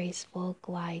her graceful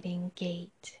gliding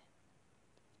gait.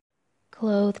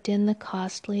 Clothed in the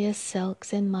costliest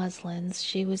silks and muslins,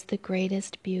 she was the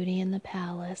greatest beauty in the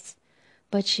palace,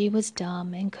 but she was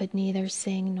dumb and could neither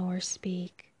sing nor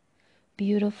speak.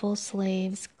 Beautiful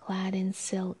slaves, clad in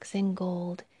silks and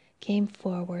gold, came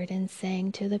forward and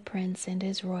sang to the prince and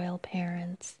his royal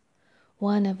parents.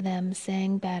 One of them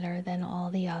sang better than all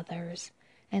the others,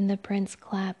 and the prince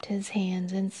clapped his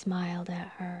hands and smiled at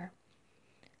her.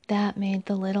 That made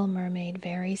the little mermaid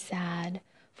very sad,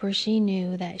 for she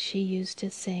knew that she used to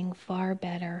sing far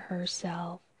better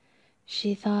herself.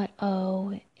 She thought,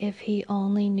 oh, if he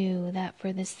only knew that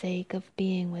for the sake of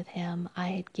being with him I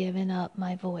had given up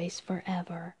my voice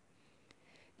forever.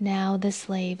 Now the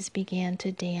slaves began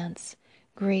to dance,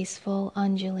 graceful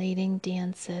undulating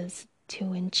dances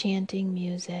to enchanting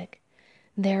music.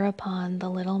 Thereupon the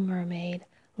little mermaid,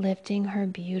 lifting her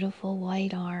beautiful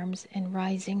white arms and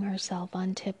raising herself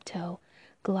on tiptoe,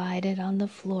 glided on the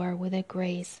floor with a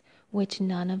grace which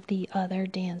none of the other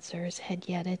dancers had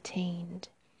yet attained.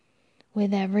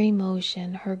 With every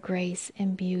motion her grace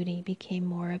and beauty became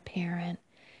more apparent,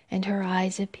 and her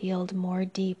eyes appealed more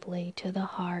deeply to the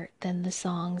heart than the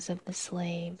songs of the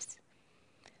slaves.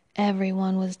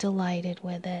 Everyone was delighted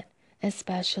with it,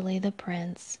 especially the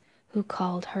prince, who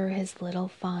called her his little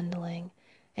fondling,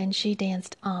 and she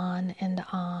danced on,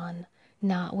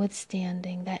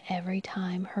 notwithstanding that every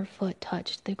time her foot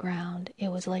touched the ground it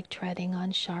was like treading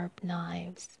on sharp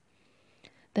knives.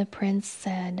 The prince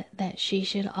said that she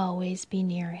should always be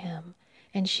near him,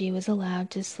 and she was allowed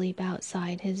to sleep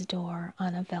outside his door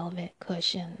on a velvet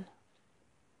cushion.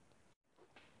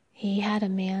 He had a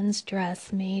man's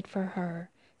dress made for her,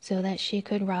 so that she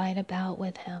could ride about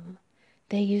with him.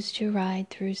 They used to ride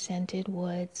through scented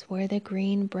woods, where the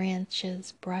green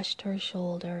branches brushed her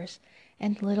shoulders,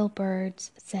 and little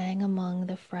birds sang among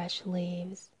the fresh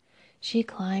leaves. She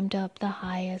climbed up the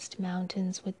highest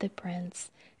mountains with the prince,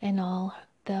 and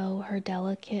although her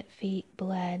delicate feet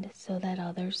bled so that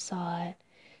others saw it,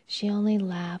 she only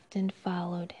laughed and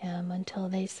followed him until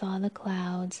they saw the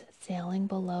clouds sailing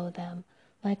below them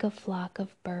like a flock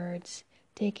of birds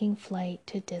taking flight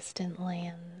to distant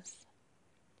lands.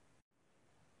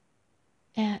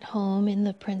 At home in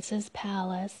the prince's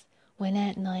palace, when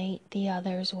at night the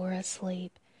others were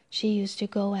asleep, she used to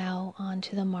go out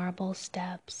onto the marble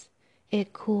steps.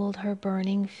 It cooled her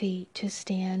burning feet to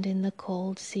stand in the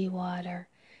cold sea water,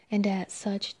 and at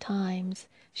such times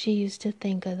she used to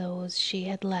think of those she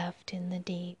had left in the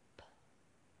deep.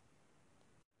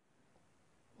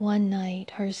 One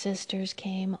night her sisters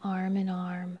came arm in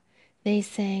arm. They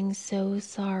sang so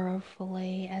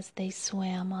sorrowfully as they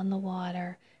swam on the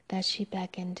water that she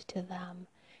beckoned to them,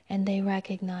 and they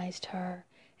recognized her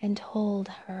and told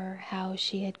her how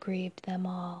she had grieved them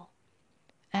all.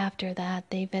 After that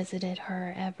they visited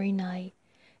her every night,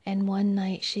 and one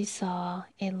night she saw,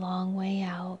 a long way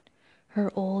out,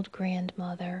 her old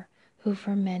grandmother, who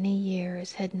for many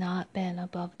years had not been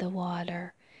above the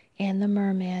water, and the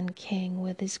merman king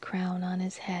with his crown on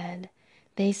his head.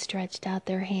 They stretched out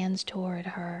their hands toward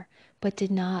her, but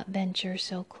did not venture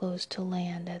so close to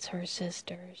land as her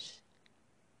sisters.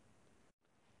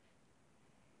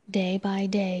 Day by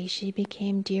day she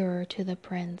became dearer to the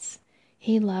prince.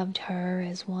 He loved her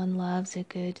as one loves a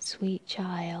good sweet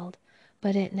child,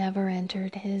 but it never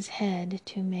entered his head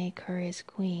to make her his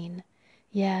queen.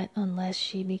 Yet unless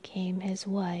she became his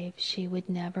wife she would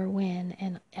never win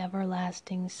an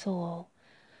everlasting soul,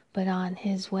 but on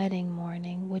his wedding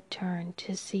morning would turn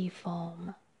to sea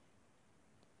foam.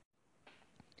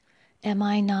 Am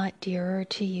I not dearer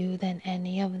to you than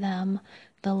any of them?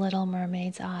 The little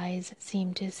mermaid's eyes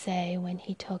seemed to say when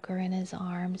he took her in his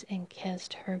arms and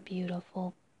kissed her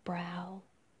beautiful brow.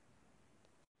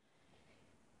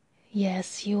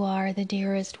 Yes, you are the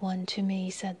dearest one to me,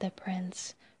 said the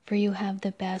prince, for you have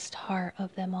the best heart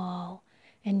of them all,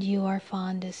 and you are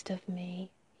fondest of me.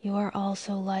 You are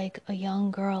also like a young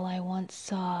girl I once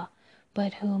saw,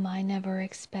 but whom I never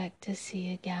expect to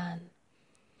see again.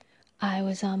 I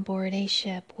was on board a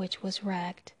ship which was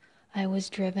wrecked. I was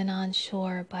driven on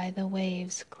shore by the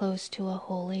waves close to a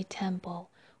holy temple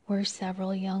where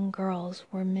several young girls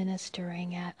were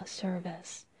ministering at a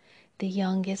service. The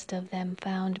youngest of them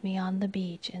found me on the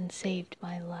beach and saved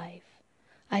my life.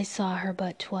 I saw her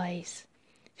but twice.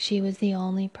 She was the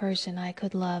only person I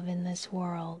could love in this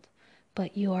world.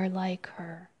 But you are like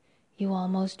her. You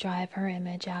almost drive her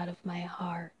image out of my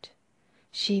heart.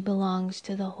 She belongs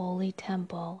to the holy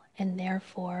temple, and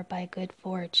therefore by good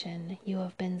fortune you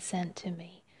have been sent to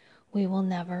me. We will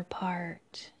never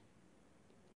part.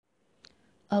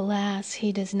 Alas,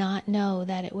 he does not know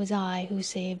that it was I who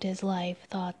saved his life,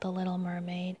 thought the little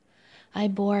mermaid. I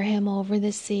bore him over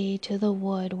the sea to the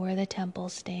wood where the temple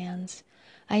stands.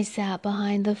 I sat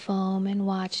behind the foam and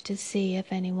watched to see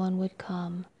if anyone would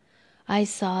come. I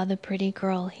saw the pretty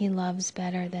girl he loves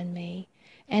better than me,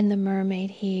 and the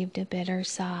mermaid heaved a bitter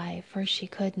sigh, for she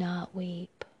could not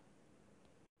weep.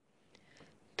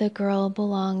 The girl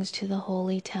belongs to the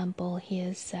holy temple, he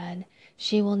has said.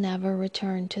 She will never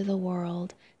return to the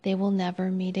world. They will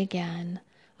never meet again.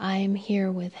 I am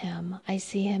here with him. I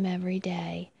see him every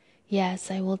day. Yes,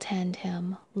 I will tend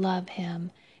him, love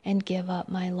him, and give up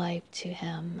my life to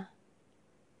him.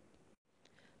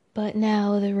 But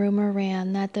now the rumor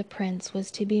ran that the prince was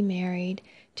to be married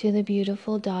to the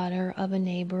beautiful daughter of a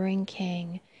neighboring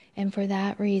king, and for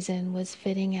that reason was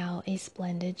fitting out a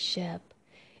splendid ship.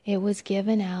 It was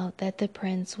given out that the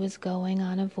prince was going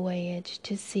on a voyage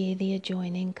to see the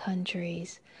adjoining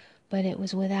countries, but it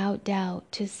was without doubt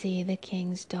to see the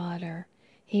king's daughter.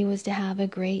 He was to have a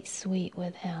great suite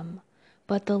with him.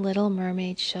 But the little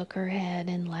mermaid shook her head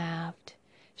and laughed.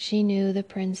 She knew the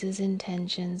prince's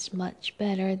intentions much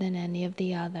better than any of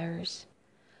the others.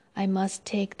 I must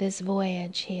take this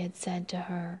voyage, he had said to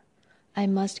her. I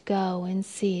must go and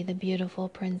see the beautiful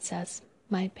princess.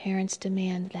 My parents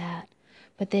demand that,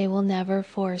 but they will never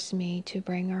force me to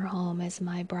bring her home as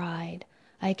my bride.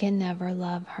 I can never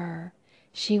love her.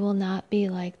 She will not be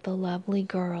like the lovely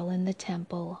girl in the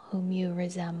temple whom you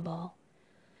resemble.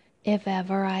 If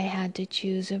ever I had to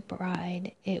choose a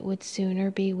bride, it would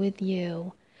sooner be with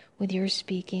you, with your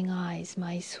speaking eyes,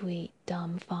 my sweet,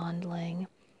 dumb fondling.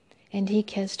 And he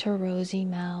kissed her rosy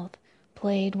mouth,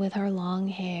 played with her long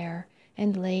hair,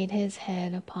 and laid his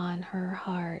head upon her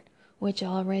heart, which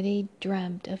already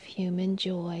dreamt of human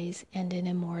joys and an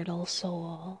immortal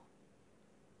soul.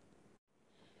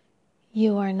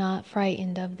 You are not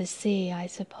frightened of the sea, I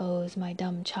suppose, my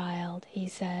dumb child, he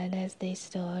said as they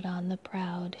stood on the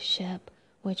proud ship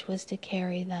which was to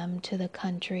carry them to the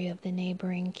country of the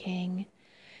neighboring king.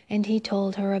 And he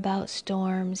told her about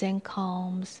storms and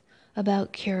calms,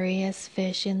 about curious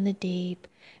fish in the deep,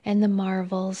 and the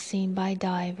marvels seen by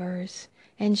divers,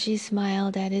 and she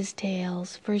smiled at his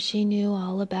tales, for she knew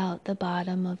all about the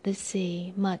bottom of the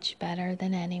sea much better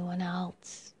than anyone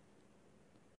else.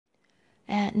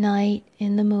 At night,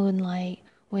 in the moonlight,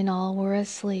 when all were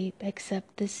asleep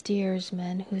except the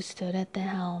steersman who stood at the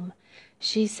helm,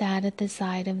 she sat at the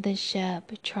side of the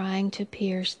ship, trying to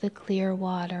pierce the clear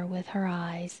water with her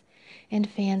eyes, and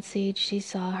fancied she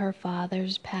saw her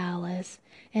father's palace,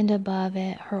 and above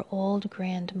it her old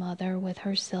grandmother with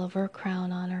her silver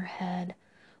crown on her head,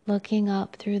 looking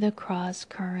up through the cross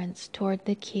currents toward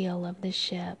the keel of the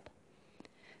ship.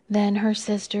 Then her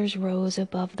sisters rose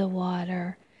above the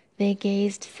water. They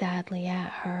gazed sadly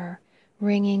at her,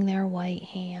 wringing their white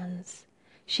hands.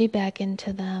 She beckoned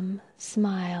to them,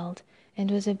 smiled,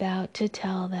 and was about to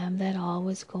tell them that all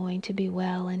was going to be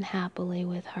well and happily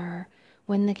with her,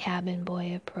 when the cabin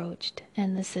boy approached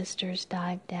and the sisters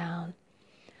dived down.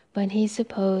 But he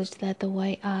supposed that the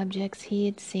white objects he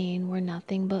had seen were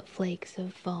nothing but flakes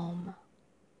of foam.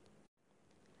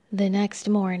 The next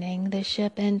morning the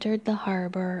ship entered the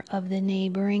harbor of the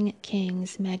neighboring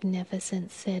king's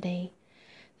magnificent city.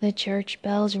 The church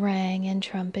bells rang and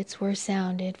trumpets were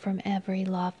sounded from every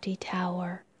lofty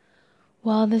tower,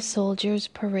 while the soldiers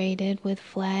paraded with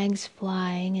flags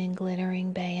flying and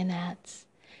glittering bayonets.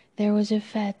 There was a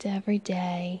fete every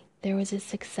day. There was a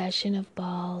succession of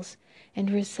balls, and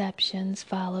receptions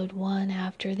followed one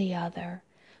after the other,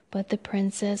 but the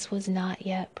princess was not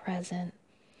yet present.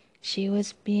 She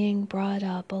was being brought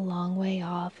up a long way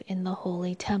off in the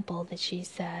holy temple, that she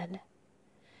said,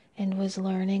 and was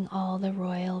learning all the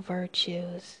royal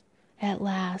virtues. At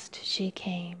last she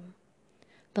came.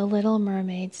 The little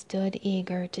mermaid stood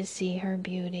eager to see her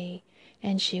beauty,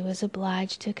 and she was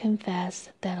obliged to confess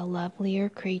that a lovelier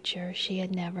creature she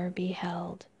had never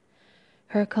beheld.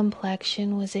 Her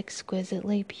complexion was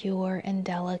exquisitely pure and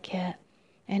delicate,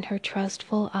 and her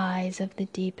trustful eyes of the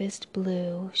deepest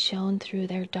blue shone through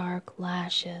their dark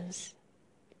lashes.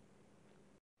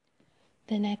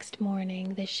 The next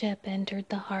morning the ship entered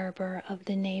the harbor of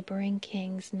the neighboring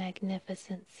king's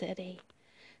magnificent city.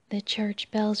 The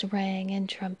church bells rang and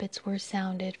trumpets were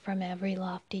sounded from every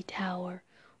lofty tower,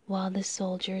 while the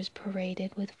soldiers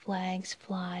paraded with flags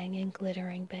flying and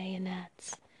glittering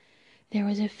bayonets. There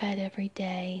was a fete every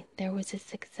day, there was a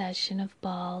succession of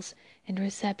balls, and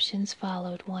receptions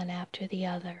followed one after the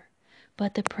other.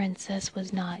 But the princess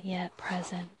was not yet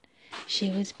present. She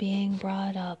was being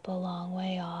brought up a long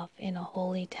way off in a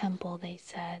holy temple, they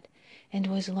said, and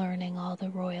was learning all the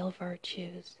royal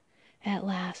virtues. At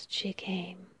last she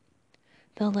came.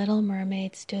 The little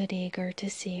mermaid stood eager to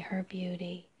see her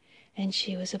beauty, and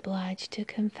she was obliged to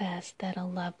confess that a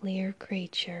lovelier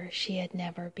creature she had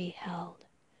never beheld.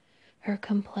 Her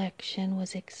complexion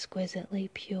was exquisitely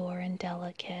pure and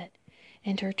delicate,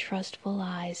 and her trustful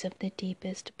eyes of the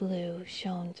deepest blue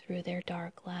shone through their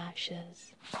dark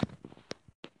lashes.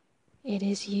 "It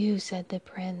is you," said the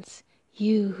prince,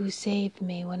 "you who saved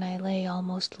me when I lay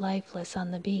almost lifeless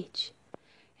on the beach."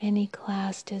 And he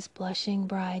clasped his blushing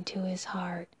bride to his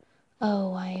heart.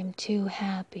 "Oh, I am too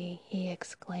happy," he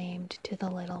exclaimed to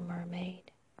the little mermaid.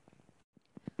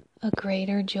 "A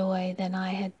greater joy than I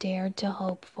had dared to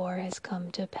hope for has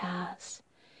come to pass.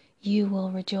 You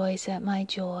will rejoice at my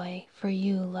joy, for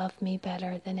you love me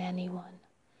better than anyone."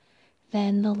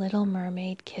 Then the little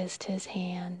mermaid kissed his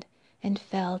hand, and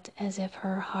felt as if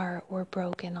her heart were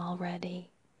broken already.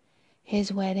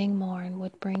 His wedding morn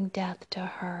would bring death to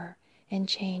her and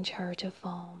change her to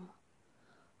foam.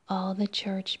 All the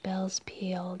church bells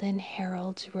pealed, and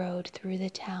heralds rode through the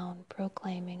town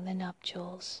proclaiming the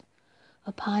nuptials.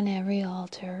 Upon every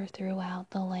altar throughout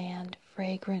the land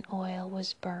fragrant oil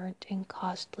was burnt in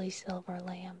costly silver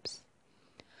lamps.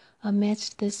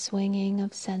 Amidst the swinging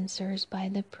of censers by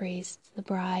the priests, the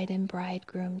bride and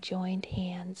bridegroom joined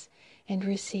hands and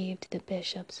received the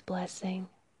bishop's blessing.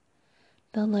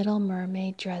 The little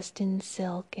mermaid, dressed in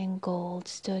silk and gold,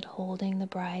 stood holding the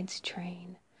bride's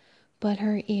train, but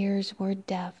her ears were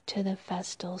deaf to the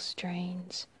festal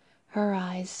strains. Her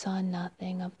eyes saw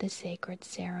nothing of the sacred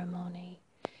ceremony.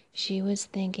 She was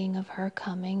thinking of her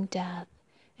coming death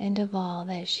and of all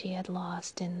that she had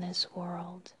lost in this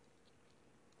world.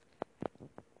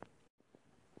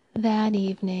 That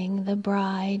evening the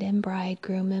bride and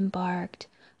bridegroom embarked.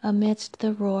 Amidst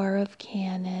the roar of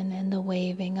cannon and the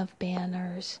waving of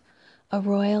banners, a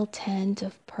royal tent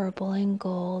of purple and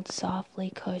gold, softly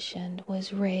cushioned,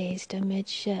 was raised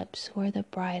amidships where the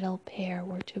bridal pair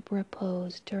were to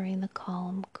repose during the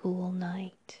calm, cool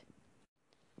night.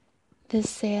 The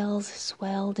sails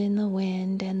swelled in the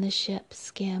wind, and the ship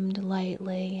skimmed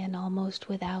lightly and almost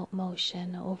without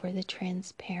motion over the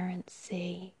transparent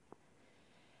sea.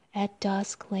 At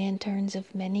dusk, lanterns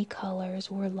of many colors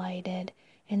were lighted,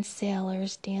 and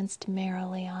sailors danced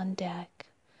merrily on deck.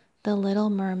 The little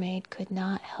mermaid could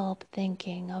not help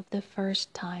thinking of the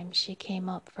first time she came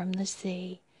up from the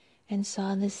sea and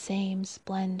saw the same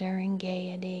splendor and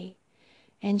gaiety,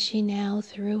 and she now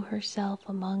threw herself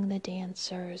among the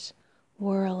dancers,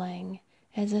 whirling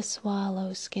as a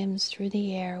swallow skims through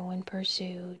the air when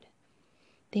pursued.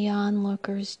 The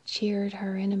onlookers cheered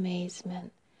her in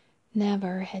amazement.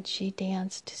 Never had she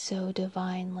danced so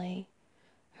divinely.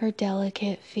 Her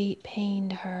delicate feet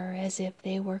pained her as if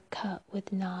they were cut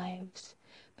with knives,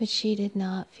 but she did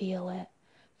not feel it,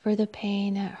 for the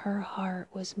pain at her heart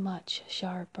was much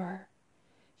sharper.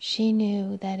 She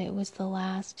knew that it was the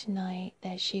last night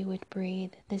that she would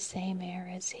breathe the same air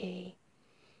as he,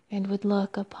 and would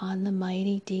look upon the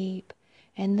mighty deep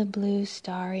and the blue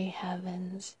starry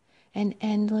heavens. An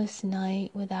endless night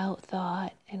without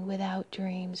thought and without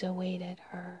dreams awaited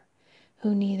her,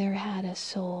 who neither had a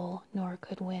soul nor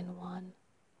could win one.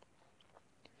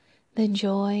 The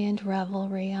joy and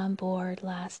revelry on board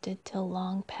lasted till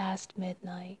long past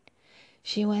midnight.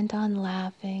 She went on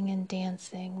laughing and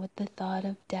dancing with the thought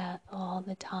of death all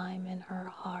the time in her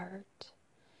heart.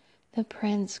 The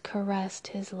prince caressed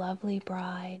his lovely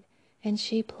bride, and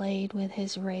she played with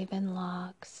his raven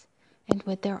locks, and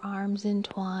with their arms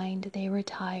entwined they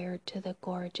retired to the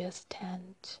gorgeous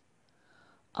tent.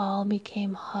 All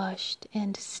became hushed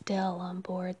and still on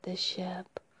board the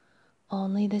ship.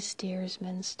 Only the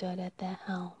steersman stood at the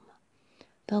helm.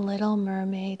 The little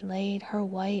mermaid laid her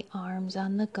white arms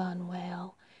on the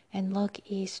gunwale and looked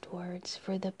eastwards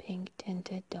for the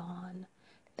pink-tinted dawn.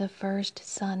 The first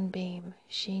sunbeam,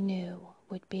 she knew,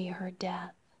 would be her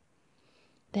death.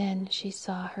 Then she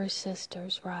saw her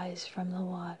sisters rise from the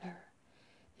water.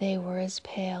 They were as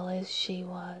pale as she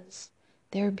was.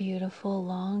 Their beautiful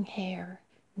long hair,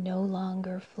 no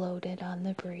longer floated on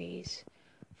the breeze,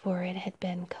 for it had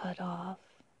been cut off.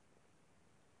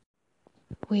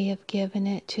 We have given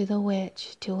it to the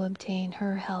witch to obtain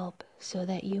her help so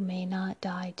that you may not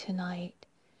die tonight.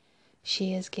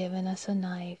 She has given us a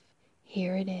knife.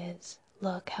 Here it is.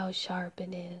 Look how sharp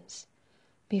it is.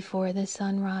 Before the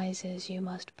sun rises, you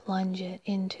must plunge it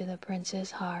into the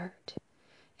prince's heart,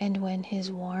 and when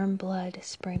his warm blood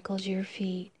sprinkles your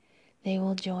feet, they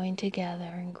will join together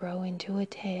and grow into a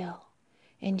tail,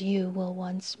 and you will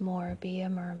once more be a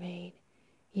mermaid.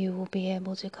 You will be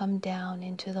able to come down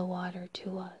into the water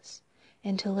to us,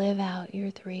 and to live out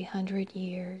your 300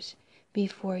 years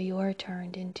before you are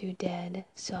turned into dead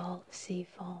salt sea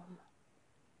foam.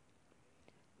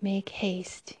 Make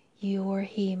haste, you or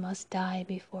he must die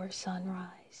before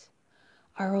sunrise.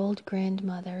 Our old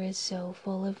grandmother is so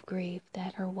full of grief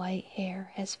that her white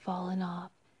hair has fallen off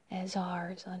as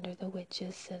ours under the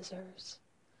witch's scissors.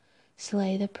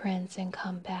 Slay the prince and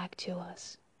come back to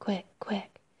us. Quick,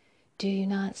 quick! Do you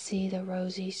not see the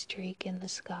rosy streak in the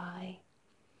sky?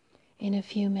 In a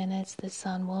few minutes the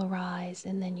sun will rise,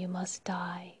 and then you must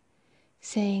die.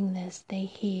 Saying this, they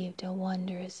heaved a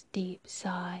wondrous deep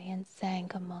sigh and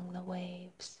sank among the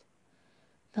waves.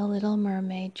 The little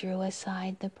mermaid drew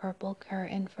aside the purple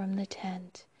curtain from the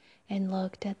tent and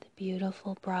looked at the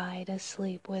beautiful bride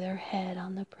asleep with her head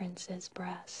on the prince's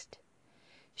breast.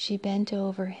 She bent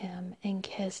over him and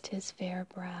kissed his fair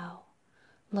brow,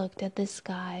 looked at the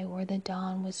sky where the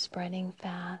dawn was spreading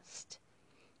fast,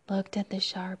 looked at the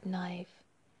sharp knife,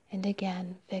 and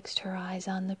again fixed her eyes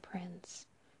on the prince,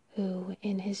 who,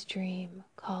 in his dream,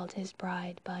 called his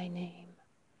bride by name.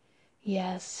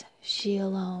 Yes, she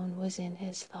alone was in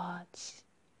his thoughts.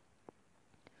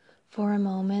 For a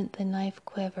moment the knife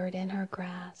quivered in her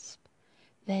grasp.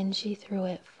 Then she threw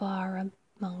it far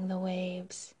among the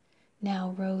waves,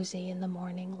 now rosy in the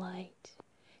morning light,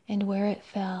 and where it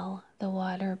fell, the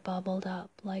water bubbled up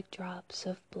like drops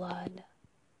of blood.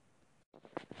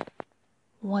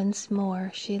 Once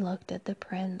more she looked at the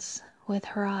prince, with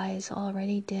her eyes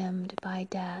already dimmed by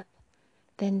death,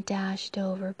 then dashed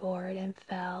overboard and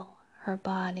fell, her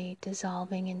body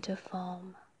dissolving into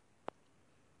foam.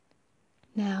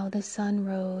 Now the sun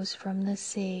rose from the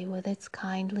sea with its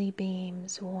kindly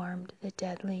beams warmed the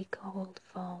deadly cold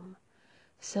foam,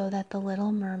 so that the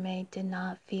little mermaid did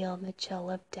not feel the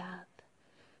chill of death.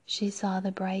 She saw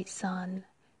the bright sun,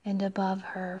 and above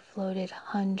her floated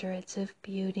hundreds of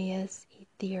beauteous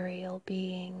ethereal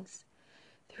beings,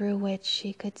 through which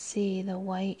she could see the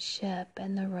white ship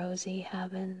and the rosy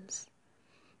heavens.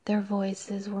 Their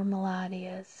voices were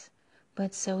melodious,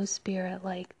 but so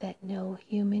spirit-like that no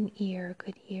human ear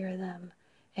could hear them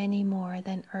any more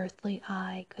than earthly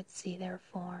eye could see their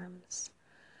forms.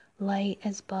 Light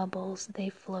as bubbles, they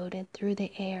floated through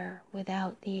the air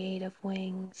without the aid of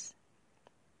wings.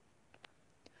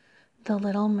 The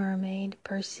little mermaid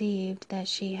perceived that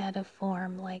she had a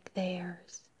form like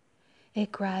theirs.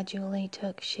 It gradually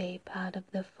took shape out of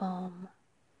the foam.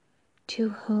 "To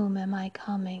whom am I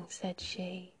coming?" said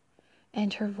she,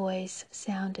 and her voice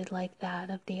sounded like that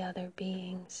of the other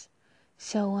beings,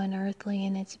 so unearthly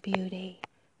in its beauty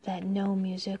that no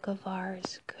music of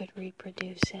ours could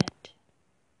reproduce it.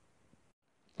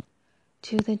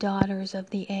 "To the daughters of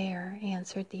the air,"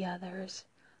 answered the others.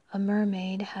 "A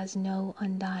mermaid has no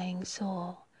undying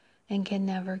soul, and can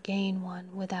never gain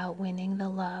one without winning the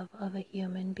love of a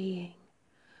human being.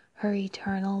 Her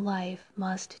eternal life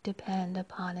must depend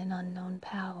upon an unknown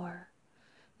power.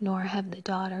 Nor have the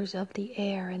daughters of the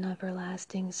air an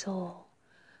everlasting soul,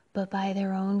 but by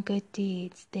their own good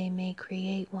deeds they may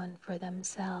create one for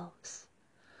themselves.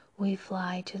 We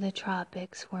fly to the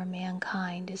tropics, where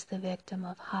mankind is the victim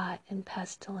of hot and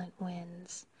pestilent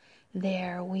winds.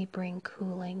 There we bring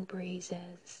cooling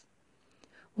breezes.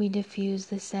 We diffuse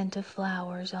the scent of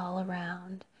flowers all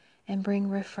around, and bring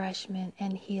refreshment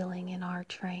and healing in our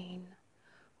train.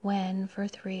 When, for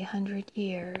 300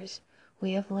 years,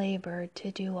 we have labored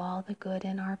to do all the good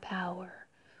in our power,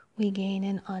 we gain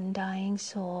an undying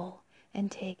soul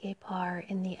and take a part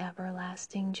in the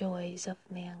everlasting joys of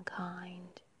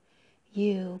mankind.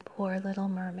 You, poor little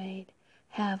mermaid,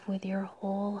 have with your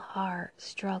whole heart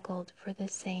struggled for the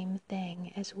same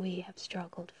thing as we have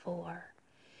struggled for.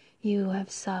 You have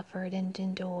suffered and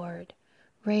endured,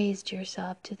 raised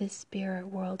yourself to the spirit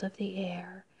world of the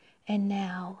air, and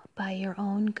now, by your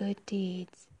own good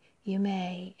deeds, you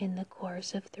may, in the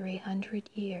course of 300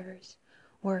 years,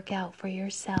 work out for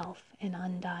yourself an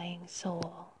undying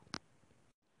soul."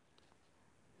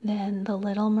 Then the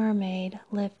little mermaid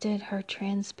lifted her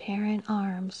transparent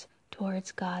arms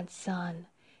towards God's sun,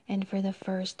 and for the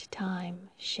first time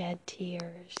shed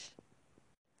tears.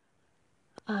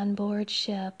 On board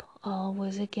ship all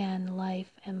was again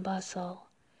life and bustle.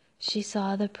 She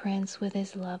saw the prince with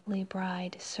his lovely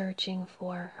bride searching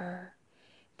for her.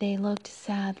 They looked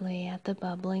sadly at the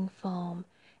bubbling foam,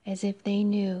 as if they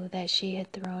knew that she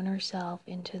had thrown herself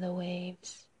into the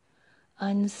waves.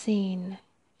 Unseen,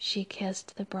 she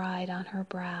kissed the bride on her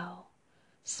brow,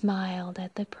 smiled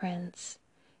at the prince,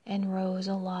 and rose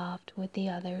aloft with the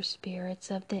other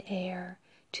spirits of the air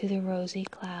to the rosy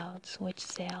clouds which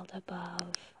sailed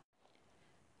above.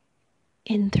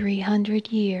 In 300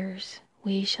 years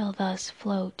we shall thus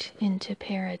float into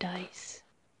paradise.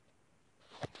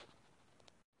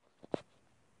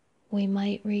 We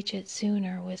might reach it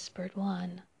sooner, whispered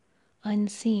one.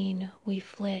 Unseen, we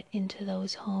flit into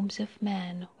those homes of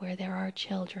men where there are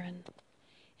children,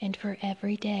 and for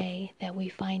every day that we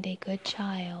find a good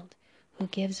child who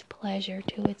gives pleasure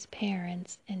to its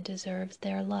parents and deserves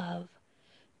their love,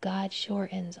 God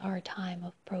shortens our time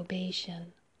of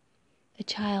probation. The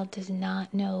child does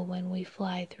not know when we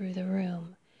fly through the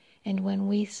room, and when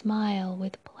we smile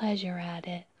with pleasure at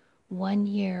it, 1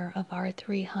 year of our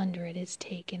 300 is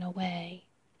taken away.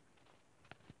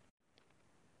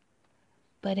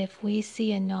 But if we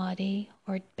see a naughty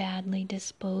or badly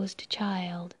disposed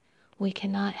child, we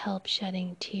cannot help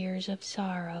shedding tears of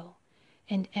sorrow,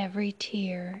 and every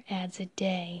tear adds a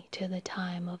day to the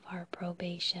time of our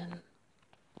probation.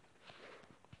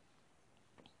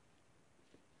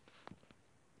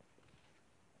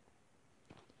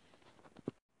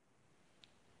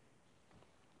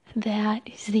 That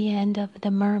is the end of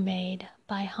The Mermaid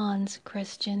by Hans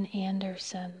Christian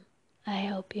Andersen. I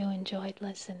hope you enjoyed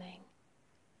listening.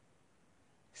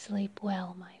 Sleep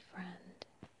well, my friend.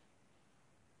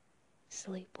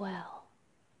 Sleep well.